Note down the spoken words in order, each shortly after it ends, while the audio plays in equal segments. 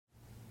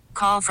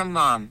Call from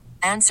mom.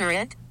 Answer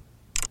it.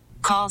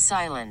 Call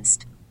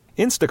silenced.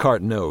 Instacart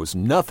knows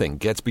nothing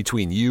gets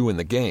between you and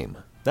the game.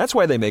 That's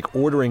why they make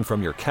ordering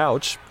from your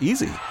couch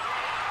easy.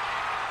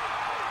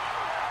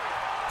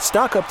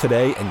 Stock up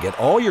today and get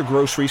all your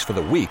groceries for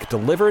the week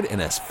delivered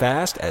in as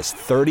fast as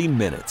 30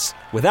 minutes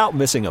without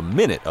missing a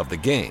minute of the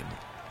game.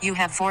 You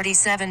have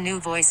 47 new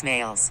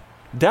voicemails.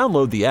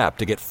 Download the app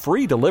to get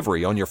free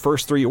delivery on your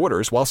first 3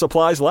 orders while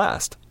supplies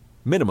last.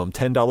 Minimum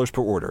 $10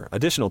 per order.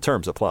 Additional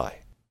terms apply.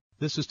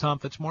 This is Tom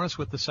Fitzmaurice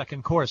with the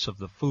second course of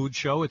the Food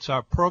Show. It's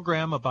our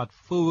program about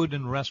food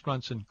and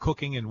restaurants and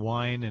cooking and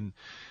wine and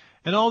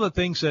all the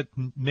things that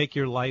make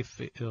your life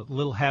a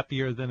little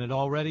happier than it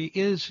already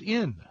is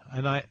in.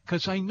 And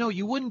because I know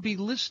you wouldn't be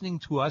listening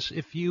to us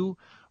if you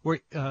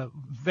were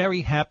very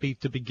happy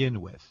to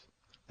begin with.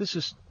 This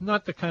is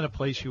not the kind of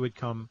place you would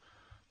come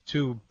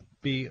to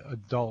be a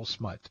dull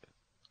smut,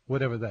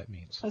 whatever that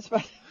means. That's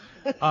right.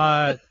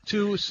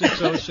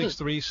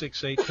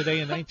 260-6368. Today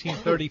in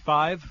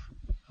 1935,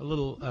 a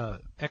little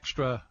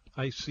extra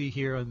I see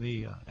here in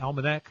the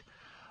almanac.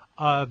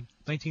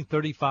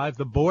 1935,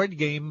 the board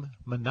game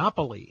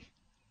Monopoly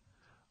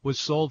was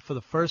sold for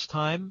the first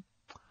time,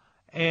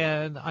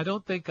 and I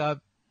don't think I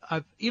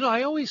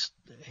always,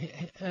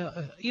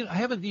 I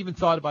haven't even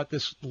thought about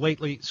this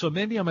lately, so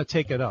maybe I'm going to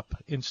take it up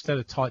instead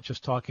of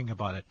just talking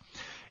about it.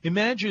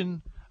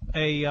 Imagine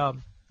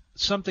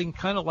something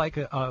kind of like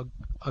a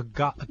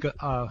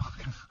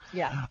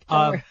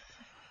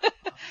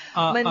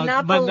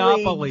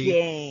Monopoly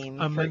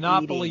game. A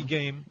Monopoly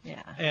game.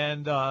 Yeah.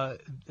 And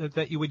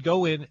that you would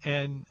go in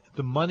and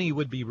the money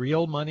would be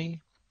real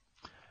money,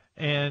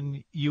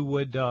 and you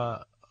would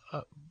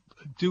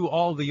do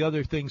all the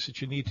other things that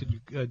you need to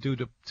do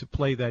to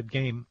play that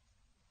game,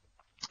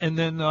 and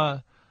then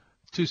to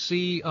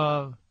see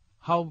how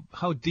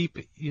deep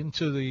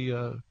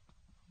into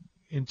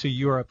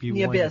Europe you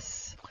went. The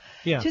abyss.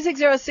 Yeah.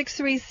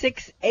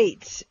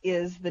 260-6368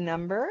 is the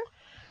number.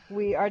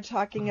 We are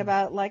talking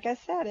about, like I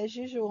said, as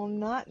usual,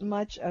 not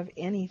much of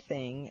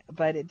anything,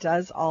 but it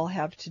does all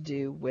have to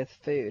do with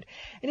food.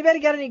 Anybody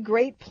got any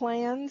great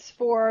plans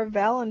for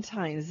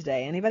Valentine's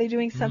Day? Anybody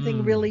doing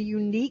something really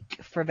unique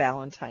for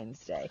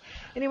Valentine's Day?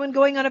 Anyone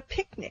going on a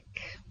picnic?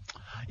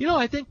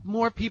 I think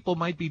more people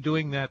might be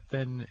doing that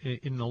than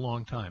in a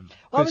long time.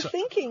 Well, I was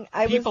thinking...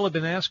 People have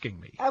been asking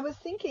me. I was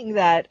thinking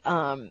that,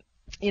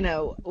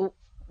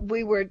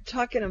 we were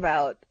talking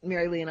about,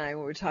 Mary Lee and I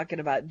were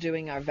talking about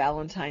doing our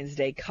Valentine's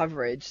Day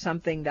coverage,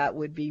 something that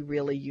would be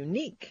really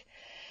unique.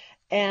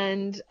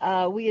 And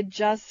we had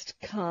just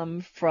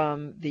come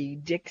from the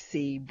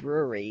Dixie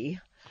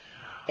Brewery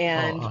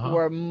and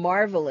were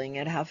marveling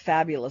at how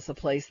fabulous a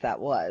place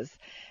that was.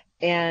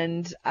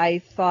 And I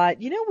thought,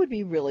 it would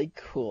be really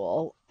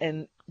cool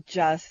and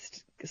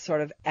just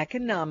sort of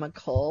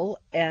economical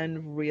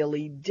and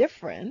really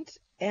different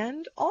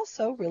and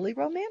also really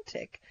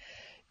romantic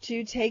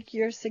to take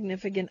your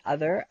significant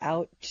other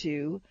out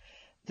to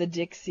the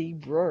Dixie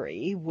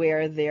Brewery,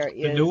 where there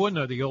is... The new one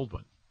or the old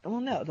one?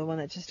 Well, no, the one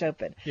that just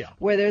opened. Yeah.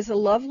 Where there's a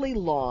lovely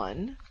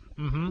lawn.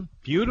 Mm-hmm.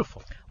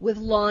 Beautiful. With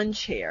lawn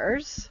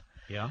chairs.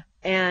 Yeah.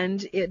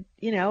 And it,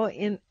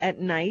 at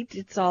night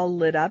it's all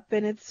lit up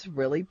and it's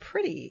really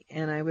pretty.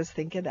 And I was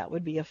thinking that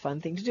would be a fun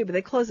thing to do. But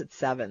they close at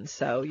 7,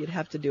 so you'd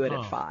have to do it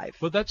at 5.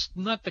 Well, that's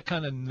not the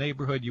kind of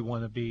neighborhood you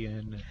want to be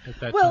in at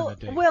that time of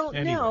day. Well,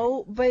 anyway.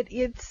 No, but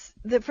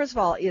first of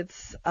all,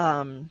 it's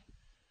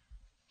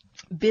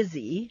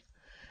busy.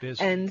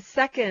 And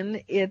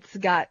second, it's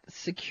got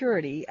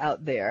security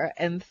out there.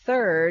 And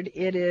third,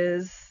 it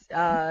is,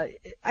 I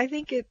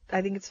think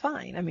it's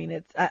fine. I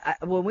mean,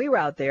 when we were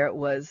out there, it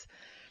was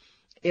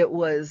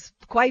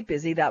quite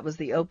busy. That was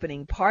the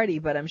opening party,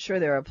 but I'm sure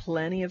there are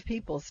plenty of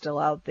people still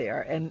out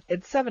there. And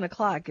at 7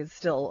 o'clock, it's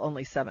still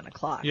only 7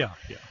 o'clock. Yeah.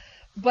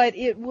 But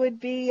it would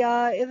be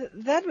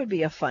that would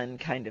be a fun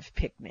kind of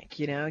picnic,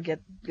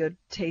 go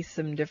taste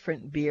some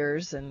different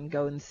beers and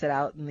go and sit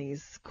out in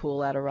these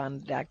cool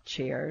Adirondack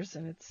chairs,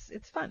 and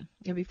it's fun.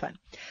 It'll be fun.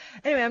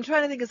 Anyway, I'm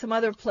trying to think of some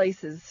other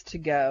places to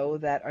go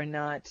that are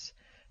not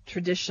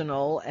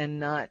traditional and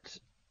not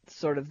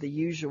sort of the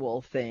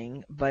usual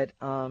thing, but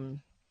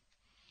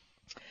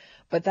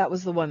that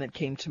was the one that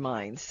came to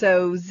mind.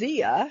 So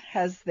Zia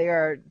has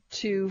their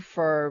 2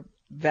 for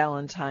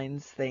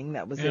Valentine's thing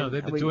that was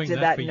we did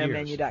that in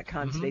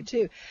nomenu.com today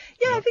too.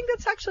 Yeah, I think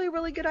that's actually a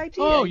really good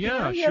idea. Oh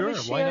yeah, you have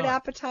a shared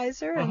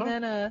appetizer and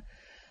then a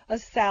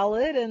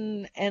salad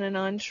and an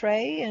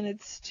entree, and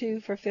it's 2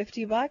 for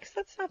 $50.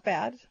 That's not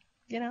bad,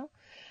 I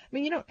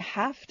mean, you don't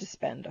have to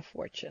spend a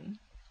fortune.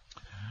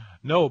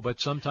 No, but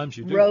sometimes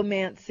you do.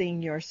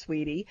 Romancing your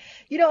sweetie.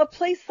 A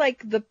place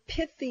like the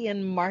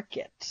Pythian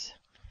Market.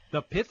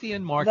 The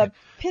Pythian Market.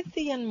 The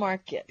Pythian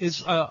Market.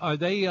 Are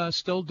they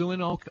still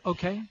doing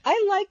okay?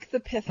 I like the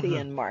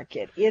Pythian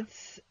Market.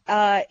 It's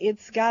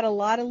got a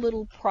lot of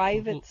little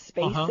private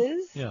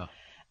spaces. Yeah.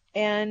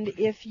 And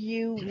if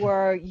you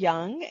were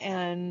young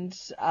and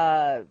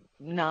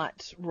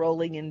not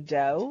rolling in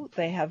dough,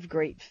 they have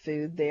great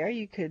food there.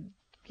 You could,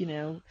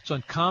 It's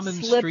on Common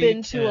slip Street.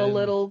 into a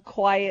little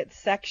quiet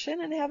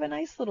section and have a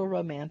nice little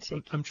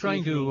romantic I'm trying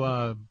evening.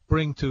 to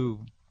bring to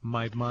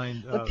my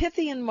mind. The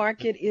Pythian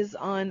Market is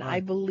on,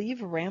 I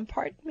believe,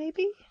 Rampart,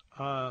 maybe?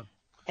 And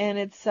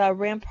it's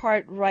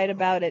Rampart right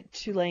about at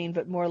Tulane,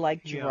 but more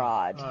like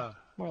Girard.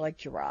 More like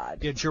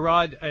Girard. Yeah,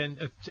 Girard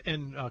and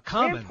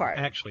Common, Rampart.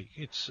 Actually.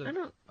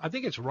 I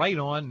think it's right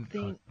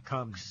on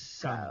Common.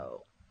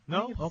 So.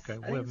 No? Okay,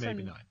 well,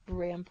 maybe not.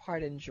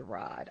 Rampart and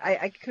Girard.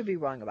 I could be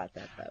wrong about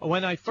that, though.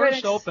 When I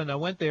first opened, I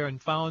went there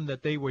and found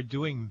that they were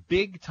doing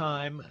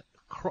big-time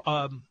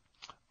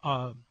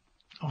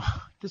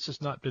this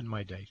has not been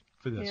my day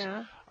for this.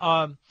 Yeah.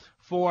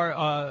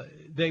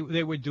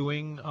 They were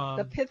doing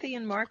the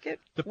Pythian Market.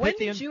 When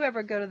did you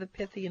ever go to the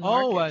Pythian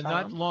Market?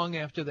 Not long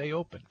after they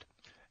opened.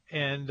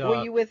 And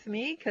were you with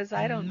me? Because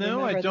I don't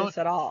remember this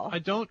at all. I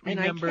don't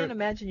remember. And I can't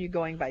imagine you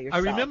going by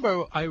yourself.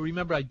 I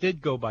remember I did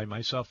go by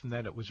myself, and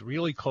that it was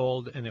really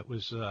cold, and it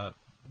was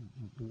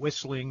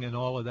whistling and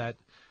all of that.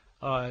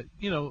 But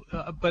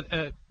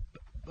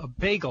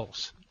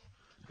bagels.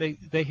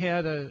 They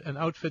had an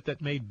outfit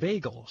that made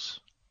bagels.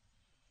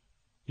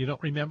 You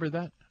don't remember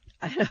that?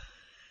 Huh?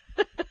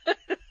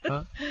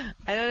 I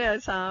don't know,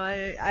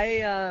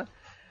 Tom.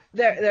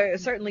 There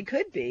certainly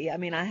could be. I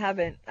mean,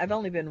 I've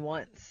only been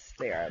once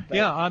there. But...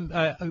 Yeah,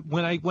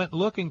 when I went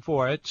looking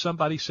for it,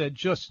 somebody said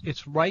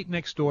it's right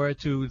next door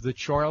to the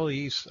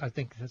Charlie's. I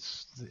think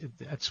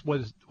that's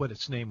what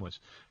its name was.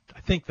 I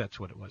think that's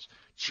what it was.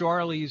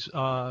 Charlie's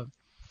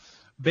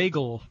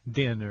Bagel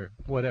Den or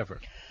whatever.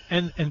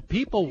 And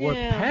people were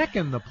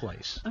packing the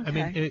place. Okay. I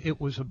mean, it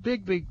was a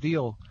big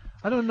deal.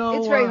 I don't know.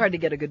 It's very hard to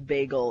get a good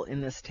bagel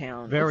in this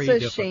town. Very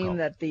difficult. It's a shame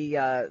that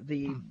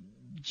the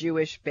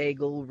Jewish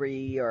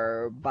Bagelry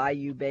or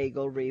Bayou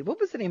Bagelry. What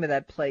was the name of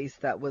that place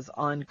that was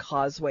on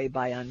Causeway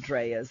by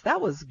Andreas?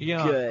 That was good.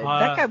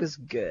 That guy was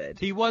good.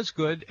 He was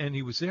good, and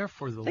he was there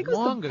for the longest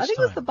time. I think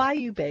it was the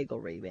Bayou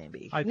Bagelry,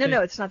 maybe.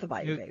 No, it's not the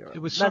Bayou Bagelry.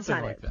 It was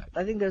something like that. that.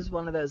 I think there's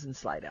one of those in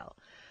Slidell.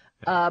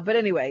 But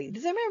anyway,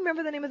 does anybody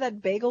remember the name of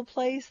that bagel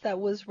place that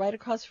was right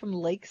across from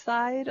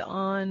Lakeside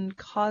on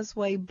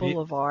Causeway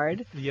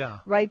Boulevard? Yeah.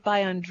 Right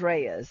by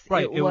Andreas.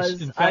 Right. It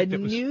was a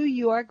New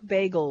York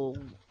bagel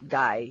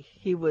guy.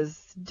 He was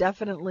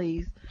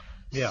definitely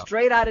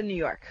straight out of New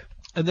York.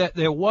 And that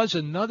there was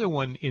another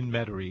one in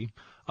Metairie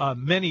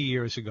many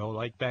years ago,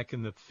 like back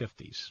in the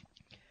 50s.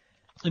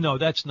 No,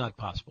 that's not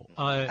possible.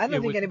 I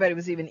don't think anybody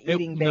was even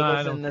eating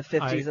bagels in the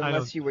 50s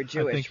unless you were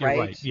Jewish, I think you're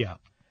right? Yeah.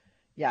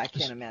 Yeah, I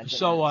can't imagine.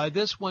 So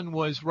this one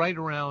was right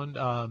around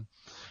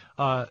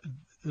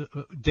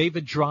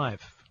David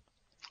Drive.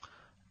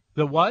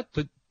 The what?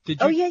 Did you?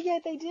 Oh yeah,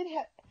 they did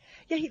have.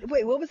 Yeah,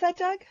 wait, what was that,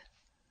 Doug?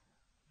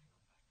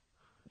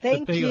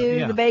 Thank you.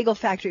 Yeah. The Bagel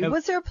Factory.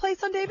 Was there a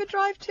place on David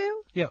Drive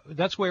too? Yeah,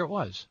 that's where it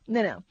was.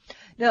 No.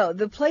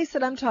 The place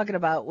that I'm talking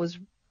about was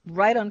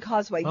right on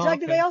Causeway.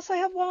 Doug, do they also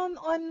have one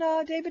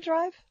on David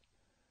Drive?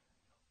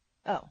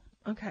 Oh,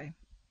 okay.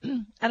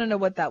 I don't know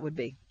what that would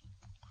be.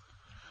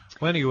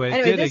 Well, anyway,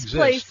 it did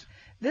exist.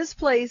 This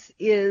place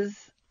is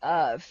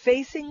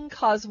facing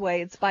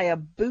Causeway. It's by a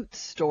boot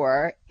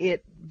store.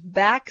 It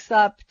backs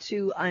up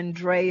to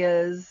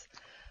Andrea's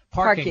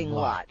parking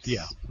lot.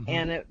 Yeah. Mm-hmm.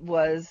 And it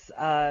was,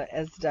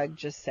 as Doug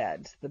just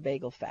said, the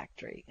Bagel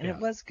Factory. And it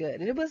was good.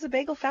 And it was a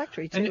bagel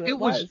factory, too. And it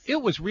was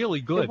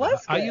really good. It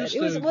was good. I used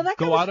to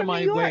go out of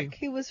my way.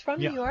 He was from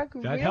New York.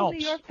 That real helps.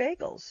 New York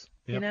bagels.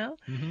 Yep. You know?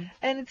 Mm-hmm.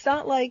 And it's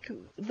not like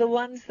the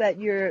ones that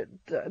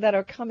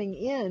are coming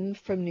in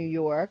from New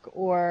York,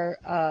 or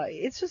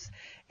it's just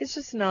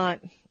not.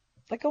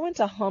 Like I went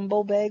to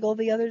Humble Bagel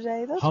the other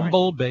day.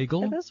 Humble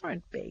Bagel? Those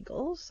aren't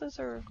bagels. Those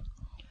are.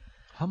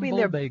 Humble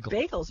they're Bagel.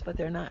 Bagels, but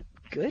they're not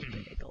good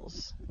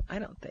bagels. I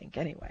don't think.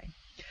 Anyway,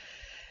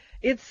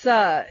 it's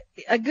a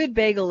good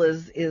bagel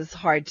is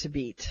hard to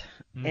beat,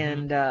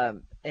 and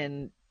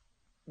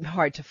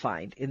hard to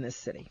find in this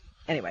city.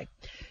 Anyway,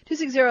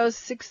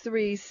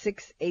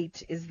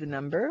 260-6368 is the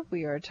number.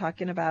 We are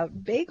talking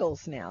about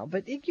bagels now,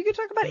 but you can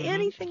talk about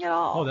anything at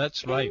all. Oh,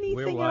 that's right.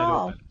 We're Anything wide at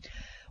all. open.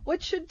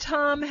 What should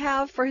Tom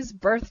have for his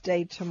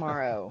birthday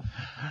tomorrow?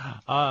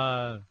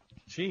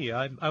 Gee,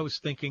 I was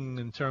thinking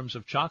in terms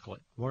of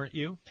chocolate, weren't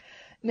you?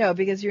 No,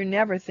 because you're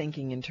never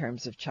thinking in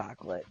terms of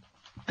chocolate.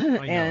 I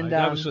know. And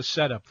that was a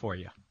setup for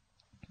you.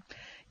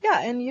 Yeah,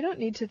 and you don't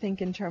need to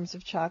think in terms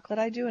of chocolate.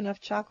 I do enough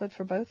chocolate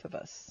for both of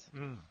us.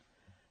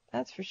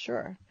 That's for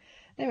sure.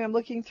 Anyway, I'm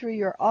looking through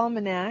your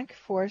almanac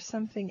for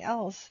something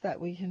else that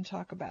we can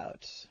talk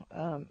about.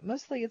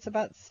 Mostly it's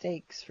about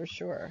steaks, for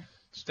sure.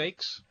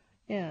 Steaks?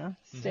 Yeah,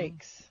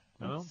 steaks.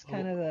 That's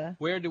kind of the...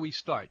 Where do we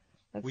start?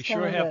 That's we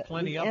sure have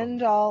plenty of them. The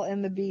end all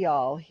and the be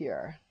all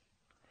here.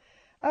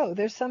 Oh,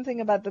 there's something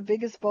about the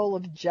biggest bowl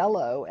of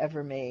Jell-O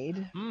ever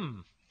made.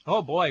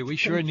 Oh boy, we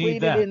sure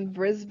need that. Completed in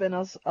Brisbane,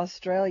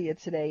 Australia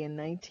today in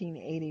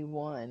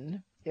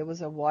 1981. It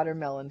was a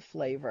watermelon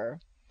flavor.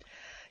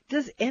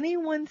 Does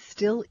anyone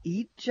still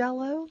eat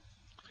Jell-O?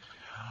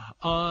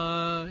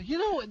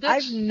 That's...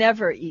 I've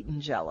never eaten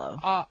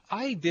Jell-O.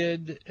 I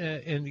did,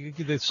 and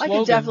the I slogan...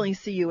 could definitely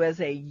see you as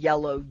a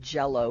yellow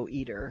Jell-O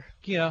eater.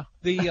 Yeah,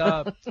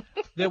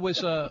 there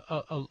was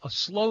a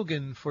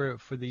slogan for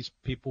these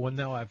people, and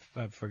now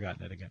I've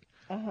forgotten it again.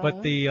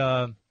 But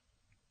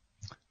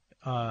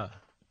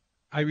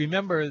I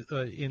remember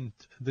in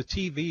the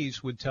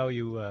TVs would tell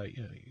you,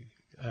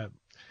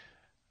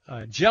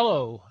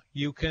 Jell-O,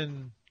 you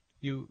can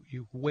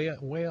wait a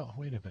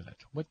minute.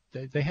 What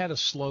they had a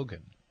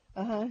slogan.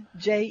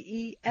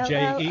 Jelllo.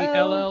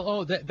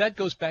 Jello. That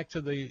goes back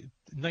to the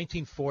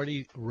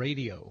 1940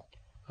 radio.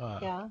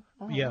 Yeah.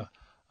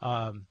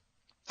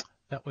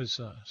 That was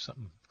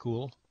something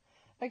cool.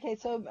 Okay,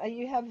 so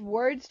you have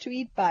Words to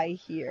Eat By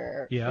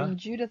here from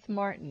Judith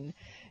Martin.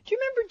 Do you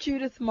remember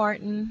Judith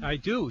Martin? I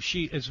do.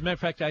 As a matter of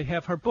fact, I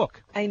have her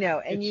book. I know,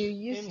 and you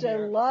used to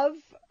love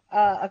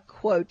a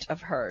quote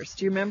of hers.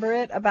 Do you remember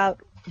it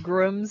about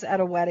grooms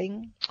at a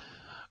wedding?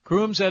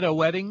 Grooms at a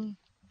wedding?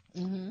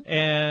 Mm-hmm.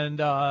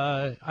 And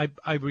I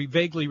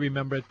vaguely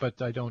remember it,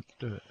 but I don't...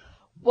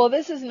 Well,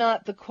 this is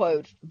not the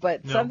quote,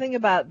 but something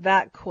about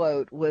that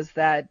quote was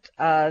that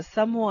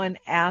someone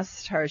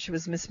asked her, she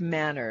was Miss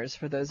Manners,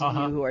 for those of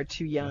you who are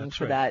too young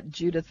for that.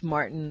 Judith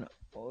Martin,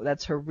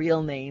 that's her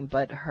real name,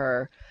 but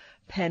her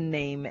pen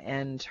name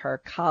and her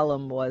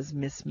column was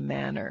Miss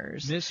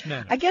Manners. Miss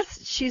Manners. I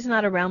guess she's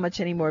not around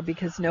much anymore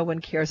because no one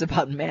cares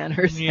about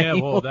manners anymore.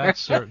 Yeah, well, that's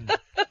certain.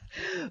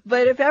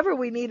 But if ever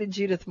we needed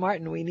Judith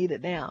Martin, we need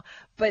it now.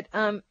 But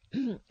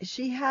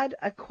she had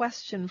a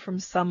question from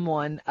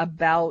someone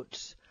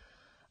about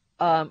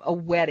a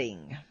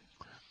wedding.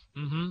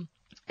 Mm-hmm.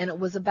 And it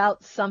was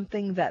about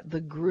something that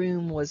the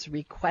groom was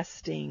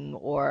requesting,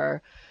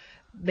 or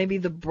maybe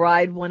the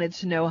bride wanted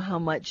to know how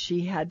much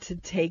she had to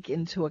take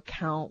into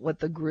account what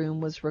the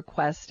groom was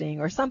requesting,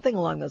 or something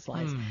along those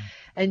lines.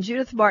 And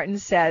Judith Martin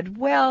said,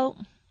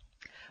 well,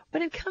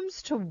 when it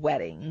comes to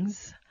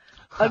weddings,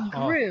 a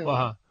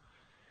groom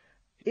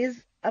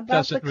is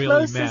about the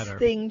closest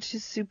thing to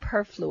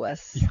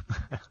superfluous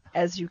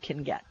as you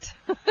can get.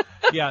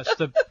 Yes,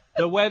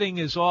 the wedding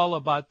is all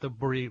about the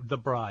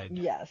bride.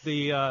 Yes.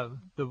 The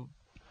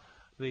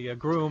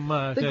groom.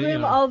 The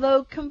groom,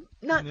 although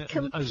not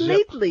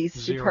completely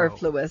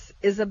superfluous,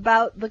 is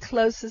about the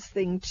closest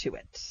thing to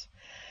it.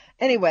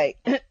 Anyway,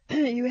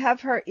 you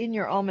have her in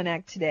your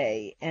almanac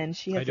today, and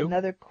she has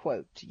another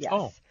quote. Yes.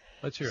 Oh,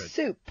 let's hear it.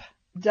 Soup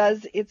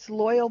does its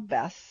loyal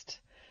best,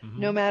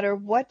 no matter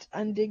what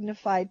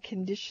undignified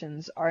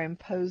conditions are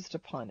imposed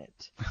upon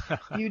it.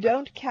 You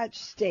don't catch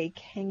steak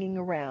hanging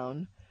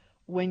around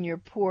when you're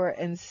poor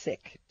and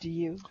sick, do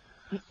you?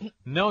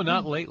 No,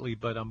 not lately,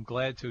 but I'm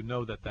glad to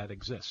know that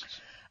exists.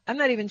 I'm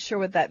not even sure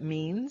what that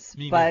means,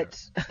 Me but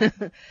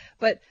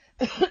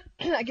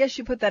I guess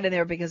you put that in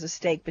there because of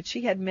steak, but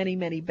she had many,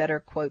 many better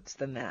quotes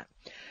than that.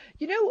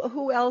 You know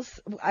who else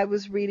I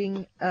was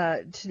reading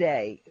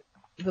today?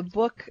 The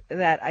book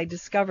that I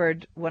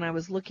discovered when I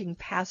was looking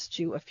past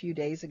you a few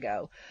days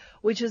ago,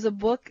 which is a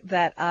book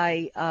that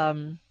I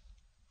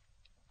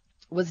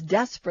was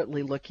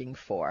desperately looking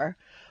for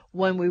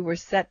when we were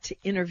set to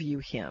interview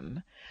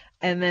him.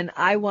 And then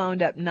I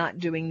wound up not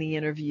doing the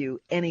interview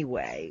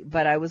anyway.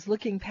 But I was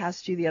looking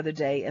past you the other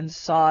day and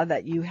saw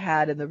that you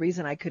had, and the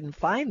reason I couldn't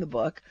find the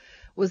book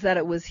was that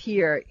it was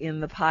here in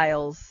the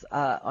piles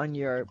on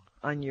your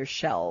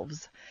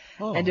shelves.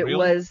 Oh, and it really?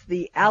 was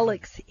the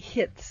Alex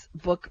Hitz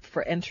book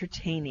for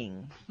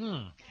entertaining.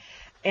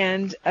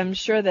 And I'm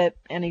sure that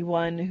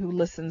anyone who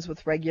listens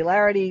with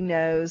regularity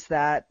knows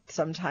that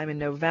sometime in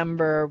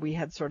November we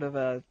had sort of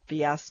a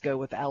fiasco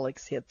with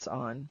Alex Hitz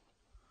on.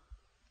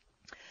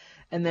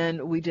 And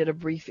then we did a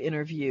brief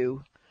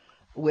interview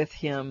with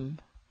him,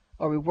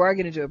 or we were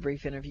going to do a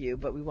brief interview,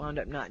 but we wound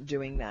up not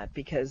doing that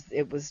because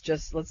it was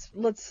just,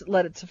 let's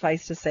let it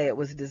suffice to say it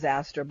was a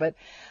disaster. But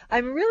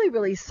I'm really,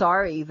 really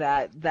sorry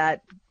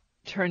that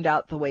turned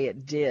out the way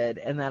it did,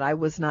 and that I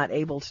was not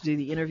able to do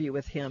the interview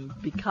with him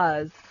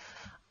because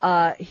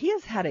he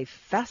has had a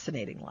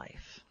fascinating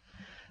life.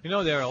 You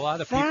know, there are a lot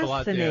of people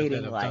out there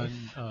that have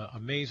done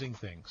amazing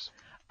things.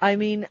 I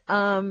mean,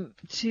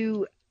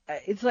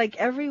 it's like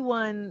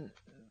everyone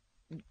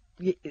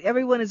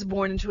is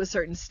born into a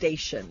certain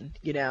station,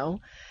 you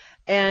know.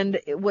 And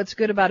what's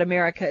good about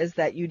America is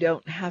that you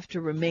don't have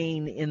to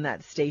remain in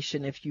that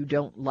station if you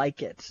don't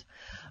like it.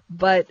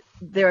 But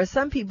there are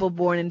some people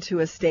born into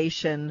a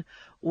station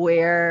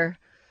where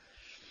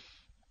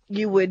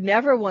you would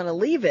never want to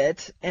leave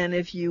it, and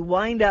if you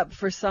wind up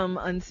for some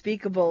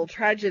unspeakable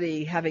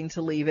tragedy having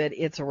to leave it,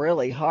 it's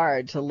really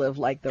hard to live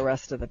like the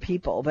rest of the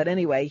people. But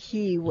anyway,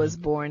 he was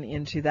born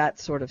into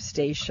that sort of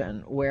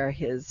station where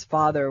his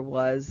father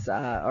was,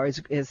 or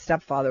his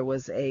stepfather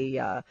was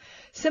a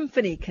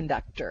symphony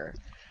conductor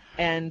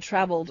and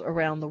traveled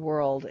around the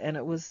world, and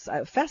it was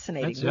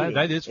fascinating.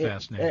 That is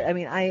fascinating. I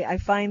mean, I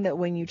find that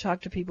when you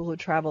talk to people who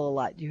travel a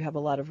lot, you have a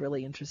lot of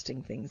really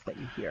interesting things that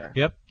you hear.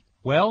 Yep.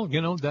 Well,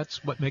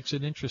 that's what makes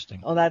it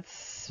interesting. Oh,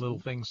 that's Little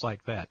things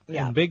like that.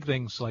 Yeah. And big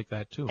things like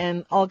that, too.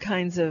 and all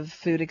kinds of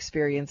food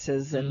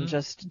experiences and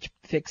just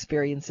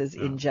experiences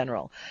in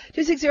general.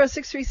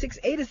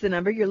 260-6368 is the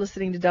number. You're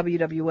listening to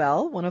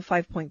WWL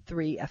 105.3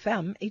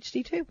 FM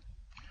HD2.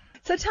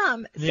 So,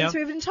 Tom, since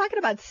we've been talking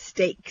about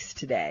steaks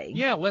today,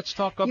 Yeah, let's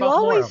talk about you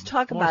always more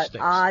talk more about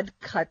steaks. odd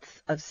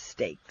cuts of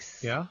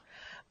steaks. Yeah?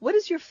 What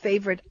is your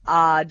favorite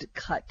odd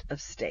cut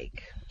of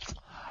steak?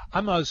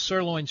 I'm a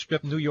sirloin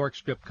strip, New York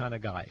strip kind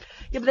of guy.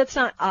 Yeah, but that's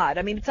not odd.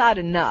 I mean, it's odd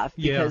enough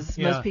Yeah, because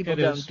yeah, most people it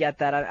don't is. get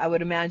that. I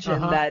would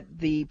imagine that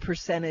the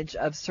percentage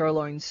of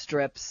sirloin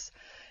strips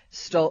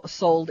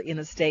sold in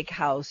a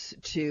steakhouse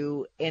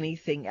to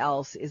anything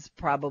else is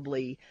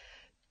probably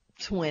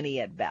 20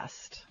 at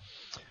best.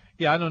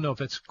 Yeah, I don't know if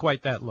it's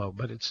quite that low,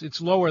 but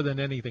it's lower than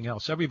anything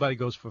else. Everybody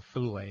goes for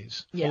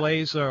fillets. Yeah.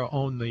 Fillets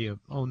own the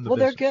Well, business.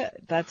 they're good.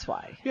 That's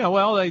why. Yeah,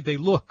 well, they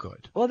look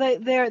good. Well,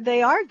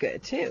 they are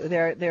good too.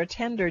 They're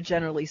tender,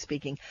 generally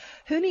speaking.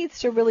 Who needs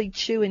to really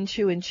chew and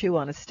chew and chew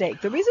on a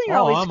steak? The reason you're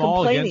always I'm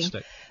all complaining, against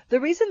it.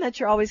 the reason that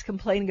you're always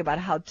complaining about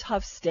how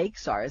tough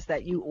steaks are is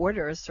that you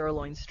order a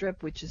sirloin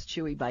strip, which is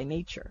chewy by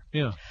nature.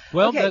 Yeah.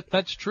 Well, Okay.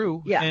 that's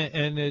true. Yeah.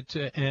 And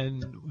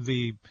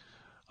the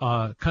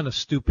kind of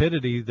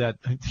stupidity that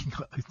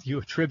you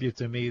attribute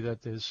to me that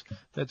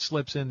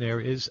slips in there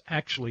is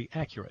actually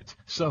accurate.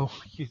 So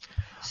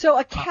So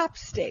a cap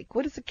steak.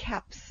 What is a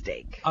cap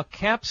steak? a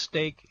cap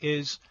steak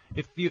is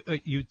if you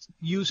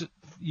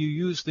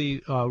use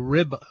the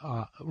rib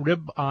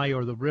eye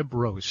or the rib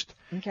roast.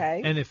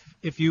 Okay. And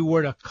if you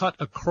were to cut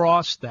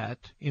across that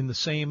in the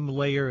same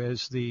layer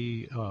as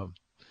the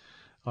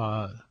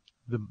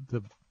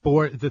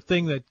board, the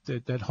thing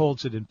that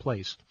holds it in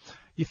place,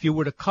 if you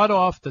were to cut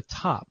off the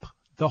top,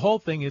 the whole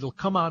thing, it'll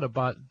come out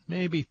about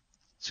maybe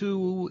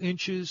 2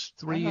 inches,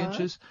 3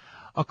 inches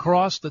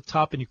across the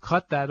top, and you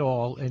cut that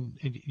all, and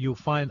you'll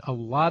find a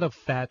lot of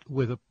fat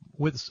with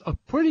a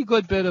pretty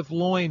good bit of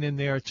loin in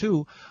there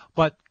too,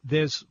 but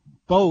there's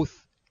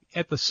both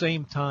at the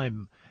same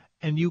time,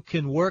 and you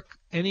can work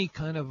any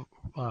kind of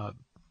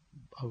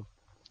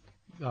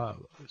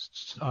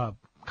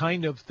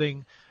kind of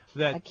thing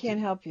that I can't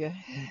help you.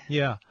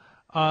 yeah.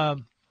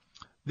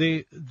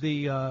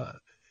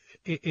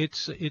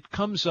 It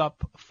comes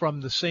up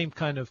from the same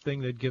kind of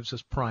thing that gives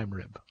us prime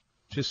rib,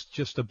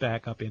 just to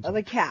back up into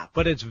The cap.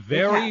 But it's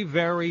very, cap.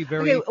 very,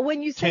 very Okay,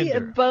 when you say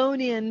tender. a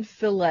bone-in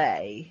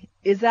fillet,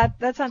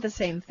 that's not the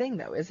same thing,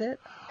 though, is it?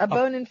 A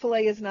bone-in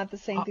fillet is not the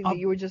same thing that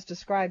you were just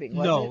describing,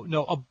 was it?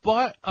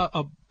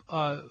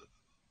 No.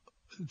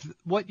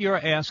 What you're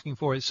asking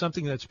for is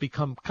something that's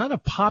become kind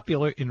of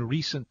popular in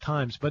recent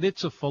times, but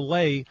it's a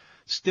fillet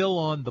still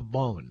on the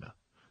bone.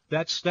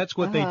 That's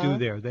what they do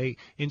there. They,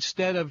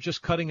 instead of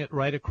just cutting it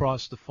right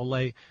across the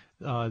fillet,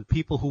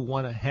 people who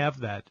want to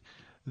have that,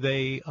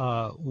 they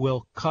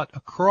will cut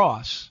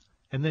across,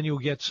 and then you'll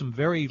get some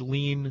very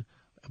lean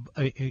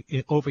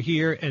over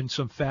here and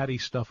some fatty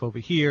stuff over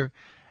here,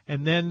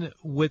 and then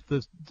with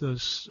the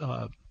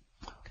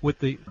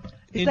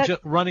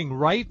running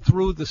right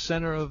through the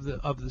center of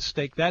the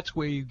steak, that's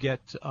where you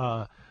get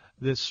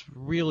this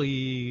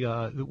really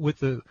with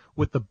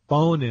the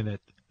bone in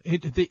it.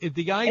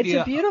 The idea.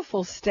 It's a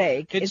beautiful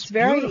steak. It's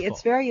very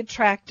beautiful.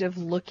 attractive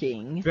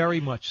looking.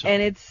 Very much so.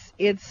 And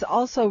it's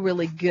also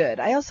really good.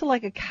 I also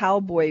like a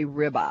cowboy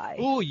ribeye.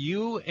 Oh,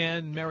 you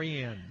and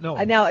Marianne.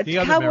 No, Now it's the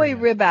other cowboy Marianne.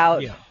 rib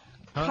out, Yeah.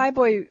 Huh?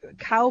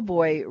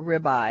 cowboy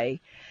ribeye,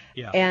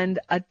 Yeah. and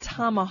a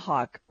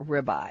tomahawk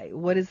ribeye.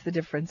 What is the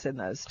difference in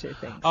those two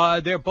things?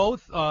 They're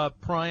both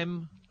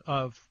prime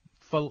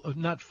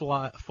not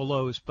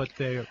fillets, but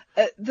they're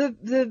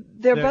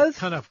they're both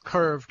kind of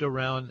curved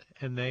around,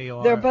 and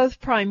they're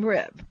both prime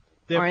rib,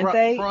 aren't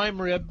they?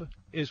 Prime rib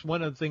is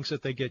one of the things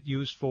that they get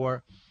used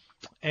for,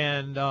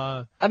 and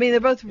I mean, they're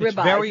both it's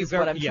ribeyes. very, Is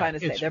very, what I'm trying to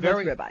say. it's They're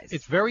very, both ribeyes.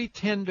 It's very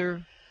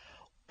tender,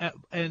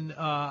 and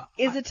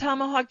Is a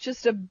tomahawk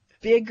just a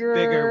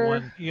bigger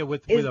one,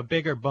 with a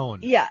bigger bone.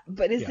 Yeah,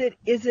 but is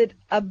it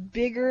a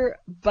bigger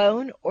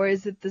bone, or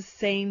is it the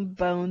same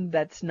bone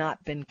that's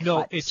not been cut?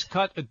 No, it's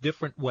cut a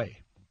different way.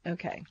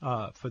 Okay.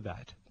 For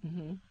that.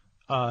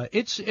 Mm-hmm.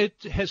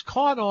 It has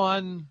caught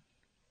on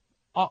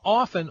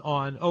off and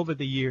on over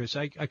the years.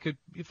 I could,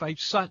 if I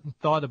sat and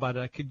thought about it,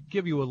 I could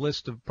give you a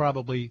list of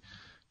probably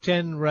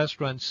 10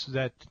 restaurants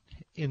that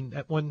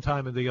at one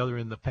time or the other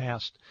in the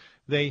past,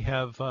 they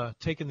have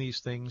taken these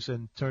things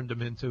and turned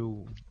them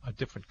into a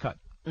different cut.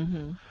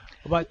 Mm-hmm.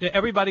 But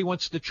everybody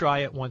wants to try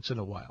it once in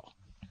a while.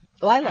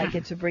 Well, I like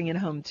it to bring it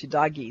home to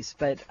doggies,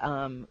 but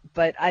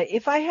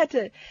if I had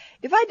to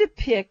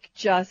pick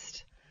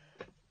just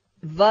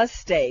the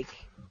steak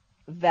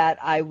that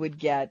I would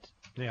get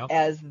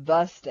as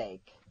the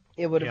steak,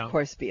 it would of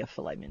course be a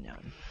filet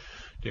mignon.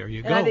 There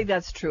you go. And I think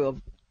that's true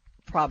of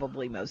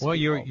probably most people. Well,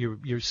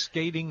 you're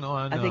skating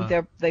on. I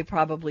think they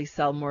probably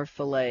sell more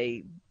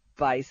filet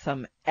by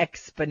some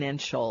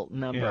exponential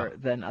number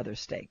than other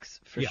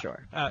steaks, for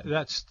sure.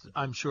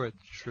 I'm sure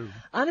it's true.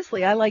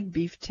 Honestly, I like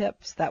beef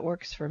tips. That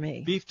works for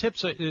me. Beef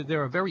tips,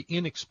 they're a very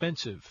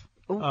inexpensive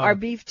Are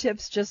beef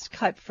tips just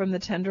cut from the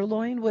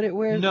tenderloin?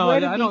 Where No,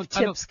 do I beef don't.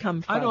 tips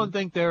come from? I don't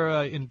think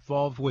they're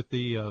involved with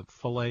the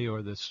fillet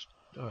or this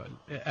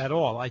at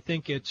all. I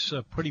think it's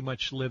pretty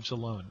much lives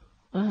alone.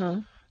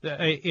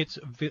 It's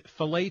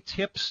fillet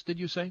tips. Did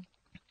you say?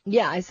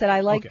 Yeah, I said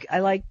I like Okay. I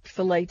like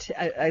fillet.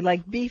 I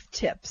like beef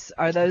tips.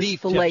 Are those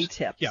Beef fillet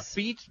tips. tips?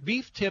 Yeah,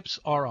 beef tips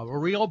are a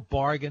real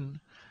bargain,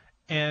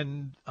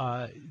 and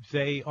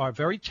they are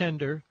very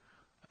tender.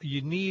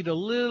 You need a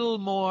little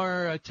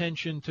more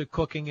attention to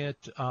cooking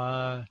it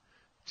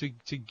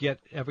to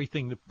get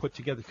everything to put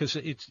together because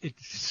it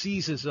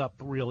seizes up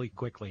really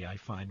quickly. I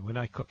find when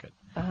I cook it.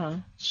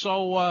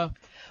 So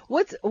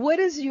What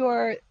is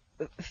your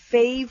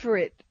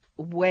favorite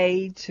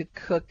way to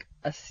cook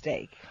a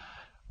steak?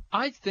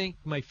 I think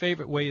my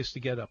favorite way is to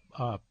get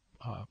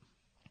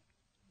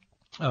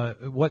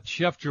what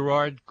Chef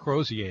Gerard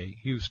Crozier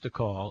used to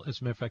call,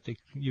 as a matter of fact, he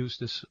used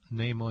this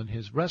name on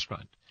his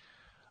restaurant.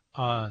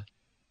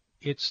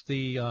 It's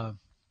the,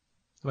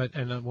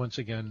 once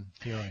again,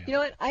 here I am. You know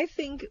what? I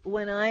think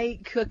when I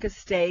cook a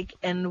steak,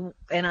 and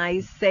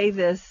I say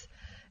this,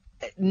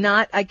 when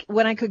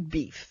I cook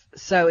beef,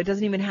 so it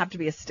doesn't even have to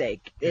be a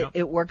steak.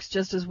 It works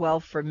just as well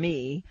for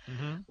me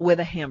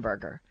with a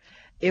hamburger.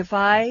 If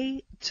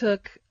I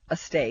took a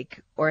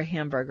steak or a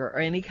hamburger or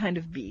any kind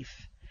of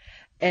beef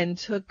and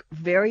took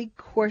very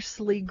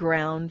coarsely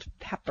ground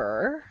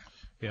pepper,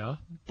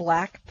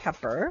 black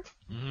pepper,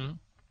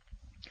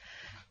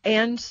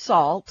 and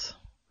salt,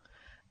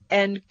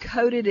 and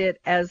coated it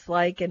as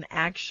like an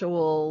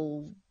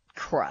actual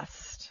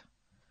crust,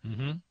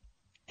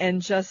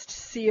 and just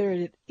seared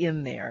it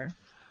in there.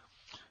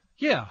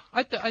 Yeah,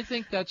 I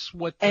think that's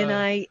what. And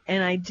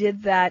I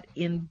did that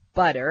in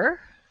butter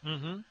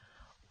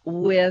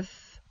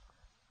with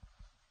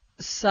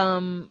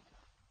some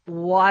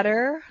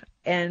water,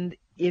 and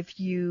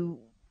if you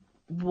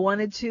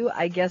wanted to,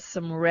 I guess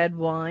some red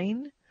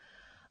wine.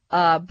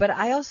 But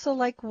I also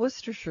like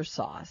Worcestershire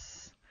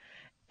sauce,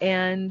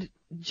 and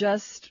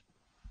just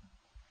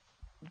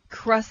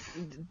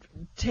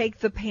take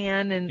the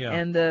pan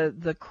and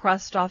the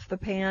crust off the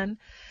pan,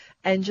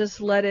 and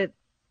just let it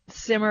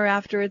simmer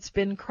after it's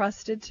been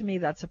crusted. To me,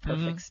 that's a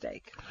perfect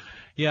steak.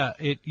 Yeah,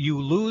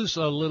 you lose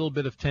a little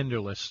bit of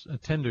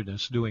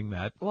tenderness doing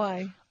that.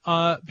 Why?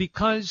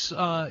 Because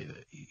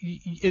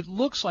it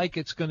looks like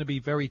it's going to be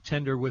very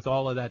tender with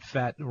all of that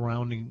fat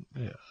rounding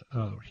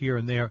here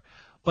and there,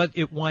 but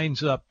it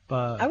winds up.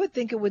 I would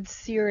think it would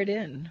sear it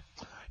in.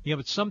 Yeah,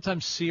 but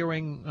sometimes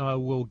searing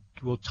will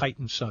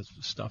tighten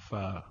stuff.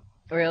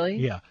 Really?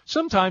 Yeah.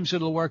 Sometimes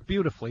it'll work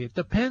beautifully. It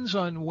depends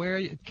on where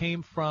it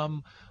came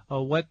from,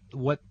 what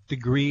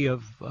degree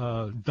of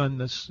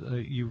doneness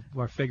you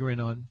are figuring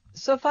on.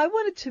 So if I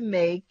wanted to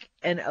make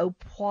an au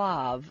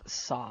poivre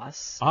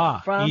sauce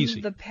from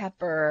easy. the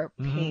pepper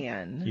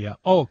pan, Yeah.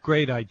 Oh,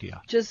 great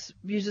idea.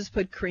 you just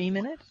put cream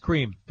in it?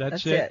 Cream.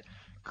 That's it.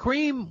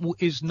 Cream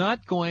is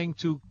not going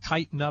to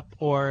tighten up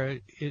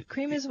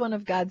Cream is one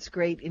of God's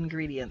great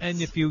ingredients. And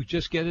if you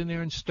just get in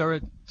there and stir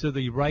it to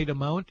the right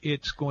amount,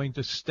 it's going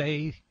to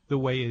stay the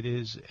way it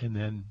is, and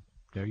then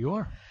there you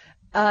are.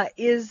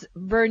 Is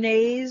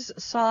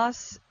Béarnaise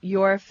sauce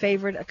your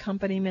favorite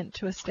accompaniment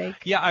to a steak?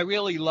 Yeah, I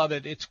really love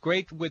it. It's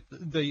great with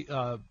the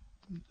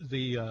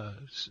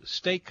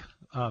steak.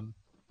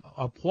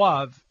 Au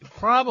poivre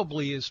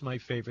probably is my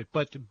favorite,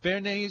 but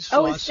Béarnaise sauce.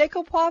 Oh, is steak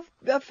au poivre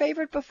a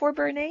favorite before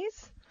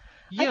Béarnaise?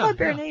 Yeah, I thought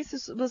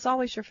Béarnaise was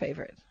always your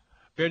favorite.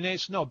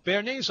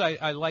 Béarnaise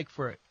I like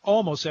for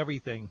almost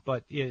everything,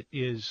 but it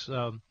is.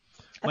 I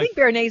think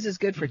Béarnaise is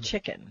good for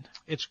chicken.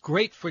 It's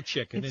great for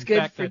chicken. It's In good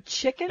fact, for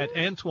chicken? At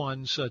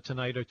Antoine's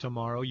tonight or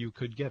tomorrow, you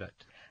could get it.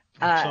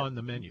 It's on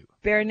the menu.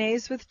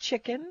 Béarnaise with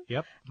chicken.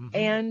 Yep.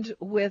 And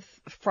with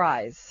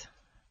fries.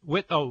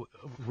 With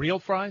real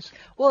fries?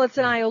 Well, it's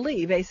an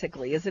aioli,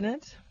 basically, isn't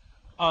it?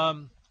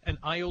 An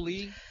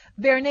aioli?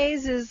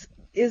 Béarnaise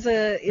is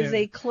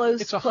a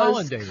close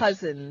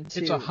cousin to.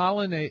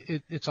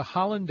 It's a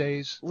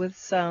hollandaise with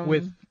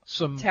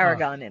some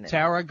tarragon in it.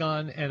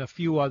 Tarragon and a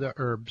few other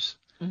herbs.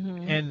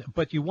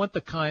 But you want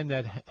the kind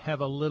that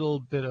have a little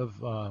bit of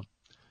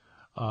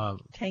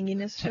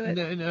tanginess to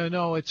it.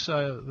 No, it's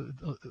a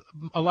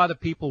lot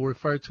of people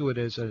refer to it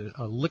as a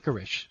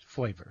licorice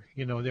flavor.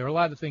 You know, there are a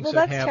lot of things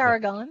that have. Well, that's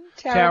tarragon.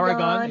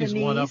 Tarragon is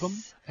one of them.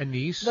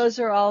 Anise. Those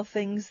are all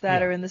things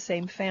that are in the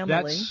same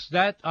family.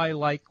 That I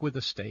like with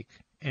a steak,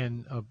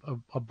 and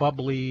a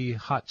bubbly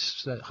hot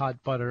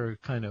butter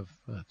kind of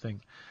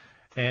thing.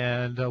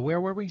 And where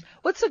were we?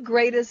 What's the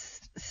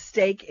greatest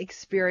steak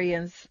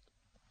experience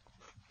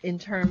in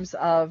terms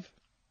of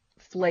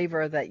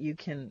flavor that you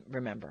can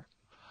remember?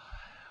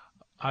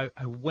 I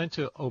went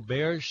to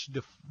Auberge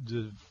de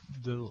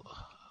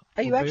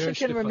you actually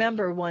can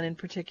remember one in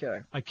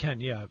particular? I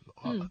can, yeah.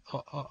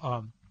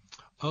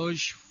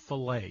 Auge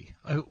filet.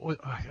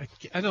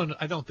 I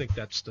don't think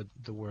that's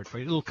the word for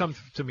it. It'll come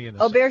to me in a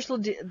Auberge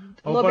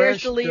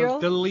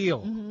de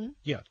Lille. Mm-hmm.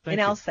 Yeah, in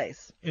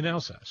Alsace. In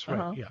Alsace,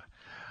 right?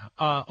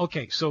 Yeah.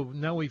 Okay, so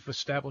now we've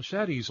established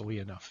that easily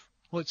enough.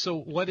 Well, so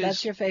what is?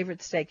 That's your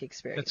favorite steak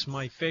experience. That's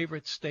my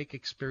favorite steak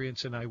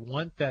experience, and I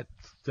want that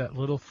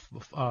little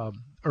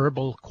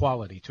herbal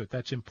quality to it.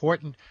 That's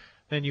important.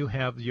 Then you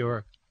have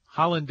your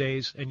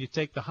hollandaise, and you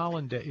take the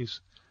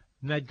hollandaise,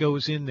 and that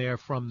goes in there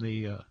from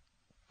the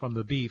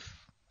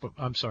beef.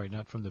 I'm sorry,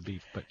 not from the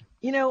beef, but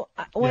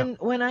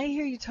when I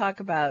hear you talk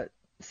about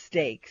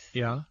steaks,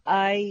 yeah,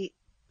 I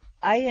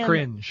am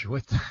cringe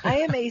with. I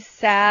am a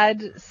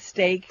sad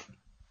steak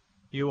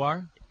You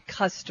are?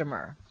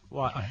 customer.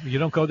 Why? You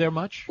don't go there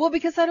much? Well,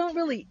 because I don't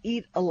really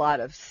eat a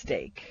lot of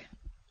steak.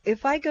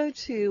 If I go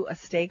to a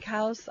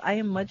steakhouse, I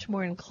am much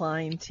more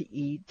inclined to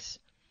eat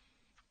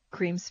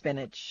cream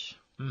spinach,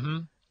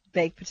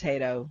 baked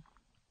potato,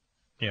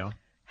 Yeah.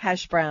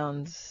 hash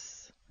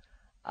browns,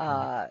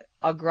 au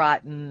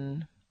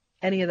gratin,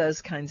 any of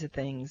those kinds of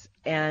things,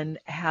 and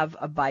have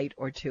a bite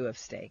or two of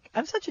steak.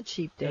 I'm such a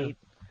cheap date.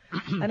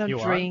 I don't You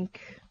are?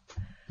 drink.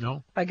 No?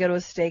 If I go to a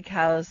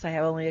steakhouse, I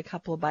have only a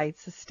couple of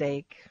bites of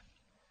steak.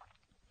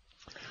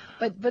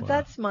 But Wow.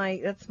 that's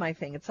my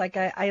thing. It's like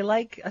I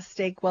like a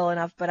steak well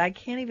enough, but I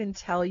can't even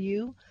tell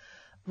you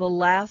the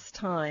last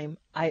time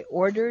I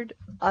ordered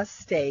a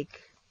steak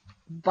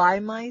by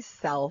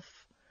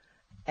myself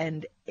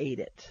and ate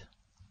it.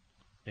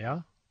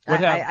 Yeah?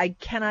 I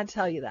cannot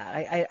tell you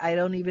that. I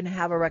don't even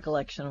have a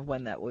recollection of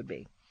when that would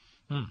be.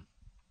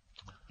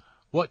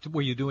 What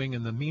were you doing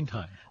in the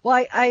meantime?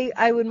 Well,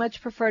 I would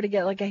much prefer to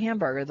get like a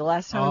hamburger. The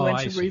last time we went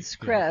I to see. Ruth's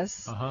Yeah.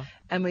 Chris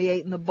and we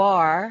ate in the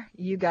bar,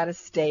 you got a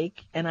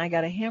steak and I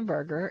got a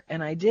hamburger,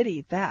 and I did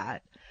eat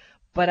that.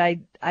 But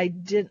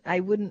I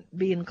wouldn't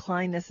be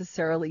inclined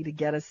necessarily to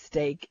get a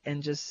steak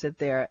and just sit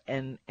there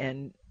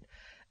and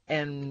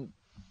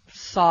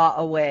saw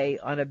away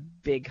on a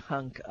big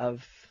hunk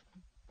of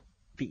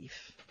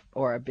beef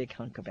or a big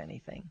hunk of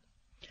anything.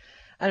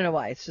 I don't know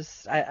why. It's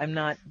just I'm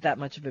not that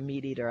much of a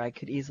meat eater. I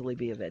could easily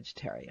be a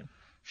vegetarian.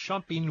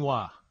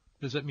 Champenois.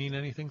 Does it mean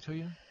anything to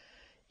you?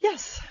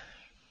 Yes.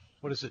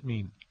 What does it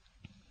mean?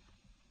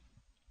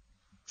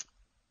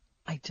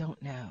 I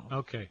don't know.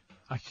 Okay.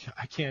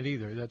 I can't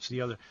either. That's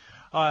the other.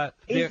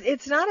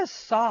 It's not a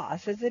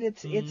sauce, is it?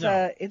 It's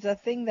No. it's a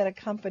thing that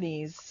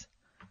accompanies.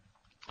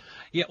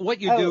 Yeah,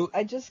 what you do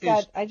I just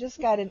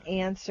got an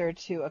answer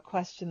to a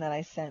question that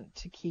I sent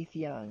to Keith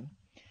Young.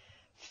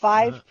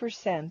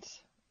 5%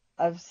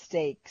 of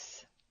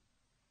steaks.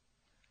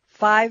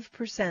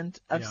 5%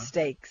 of Yeah.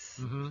 steaks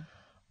Mhm.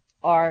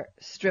 are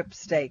strip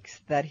steaks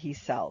that he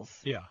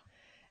sells. Yeah.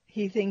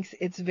 He thinks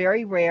it's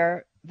very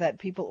rare that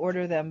people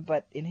order them,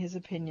 but in his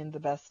opinion, the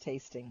best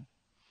tasting.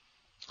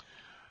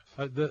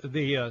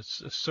 The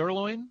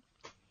sirloin?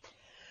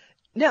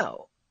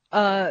 No,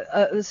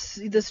 the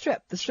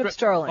strip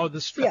sirloin. Oh,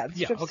 the strip. Yeah, the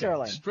strip okay.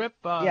 sirloin. Strip.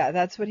 Yeah,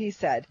 that's what he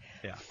said.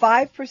 Yeah.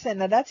 5%.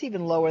 Now that's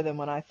even lower than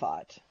what I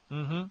thought.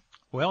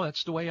 Well,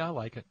 that's the way I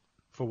like it,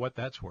 for what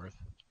that's worth.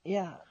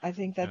 Yeah, I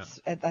think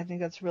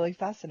that's really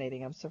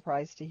fascinating. I'm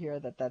surprised to hear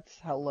that that's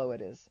how low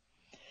it is.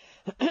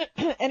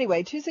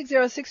 Anyway,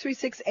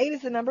 260-6368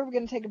 is the number. We're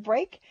going to take a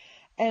break,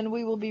 and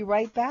we will be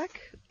right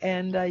back.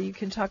 And you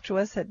can talk to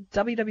us at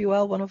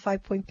WWL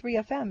 105.3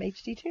 FM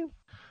HD2.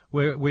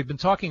 We've been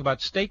talking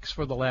about steaks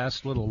for the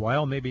last little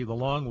while, maybe the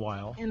long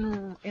while.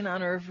 In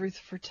honor of Ruth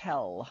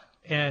Fertel.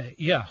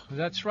 Yeah,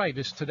 that's right.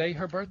 Is today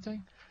her birthday?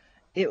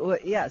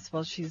 Yes.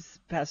 Well, she's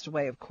passed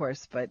away, of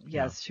course, but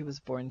yes, she was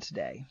born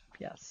today.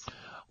 Yes.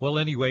 Well,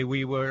 anyway,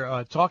 we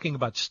were talking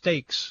about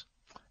steaks,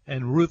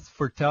 and Ruth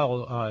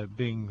Fertel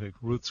being the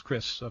Ruth's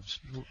Chris of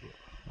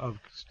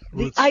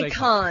Ruth's the Steakhouse.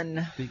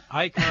 icon. The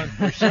icon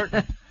for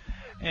certain.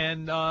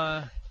 And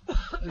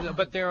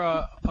but there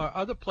are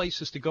other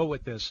places to go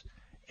with this,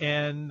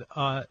 and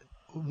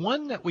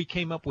one that we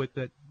came up with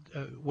that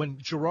when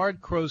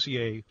Gerard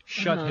Crozier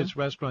shut his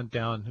restaurant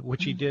down,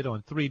 which he did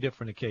on 3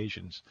 different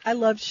occasions. I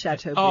loved Oh,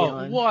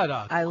 Chateaubriand. what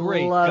a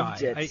great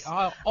loved guy! it.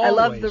 I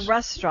loved the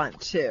restaurant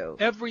too.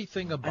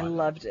 Everything about I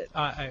loved it.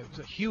 I was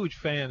a huge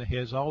fan of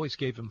his. Always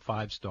gave him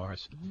 5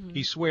 stars.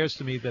 He swears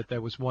to me that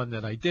there was one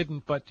that I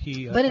didn't, but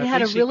he. But it at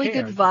had a least he really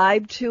cared. good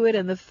vibe to it,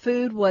 and the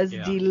food was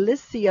Yeah.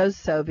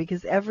 delicioso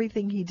because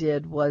everything he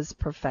did was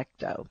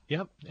perfecto.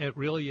 Yep, it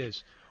really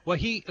is. Well,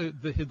 he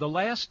the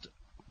last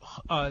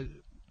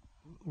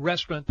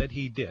restaurant that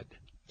he did,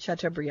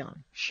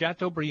 Chateaubriand.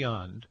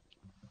 Chateaubriand.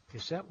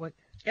 Is that what?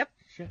 Yep.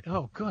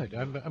 Oh, good.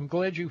 I'm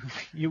glad you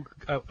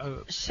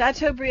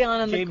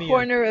Chateaubriand on Gave the me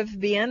corner of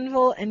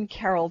Bienville and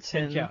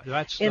Carrollton. And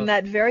that's in the-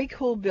 that very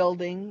cool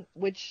building,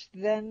 which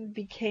then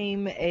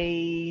became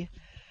an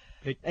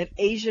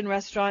Asian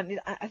restaurant.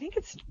 I think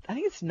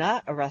it's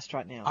not a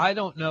restaurant now. I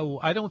don't know.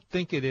 I don't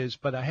think it is,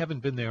 but I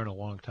haven't been there in a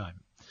long time.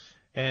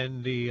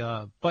 And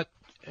but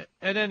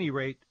at any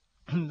rate,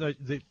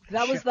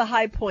 that was the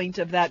high point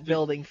of that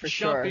building for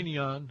sure.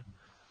 Champignon.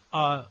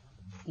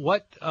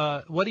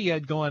 What he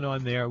had going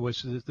on there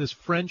was this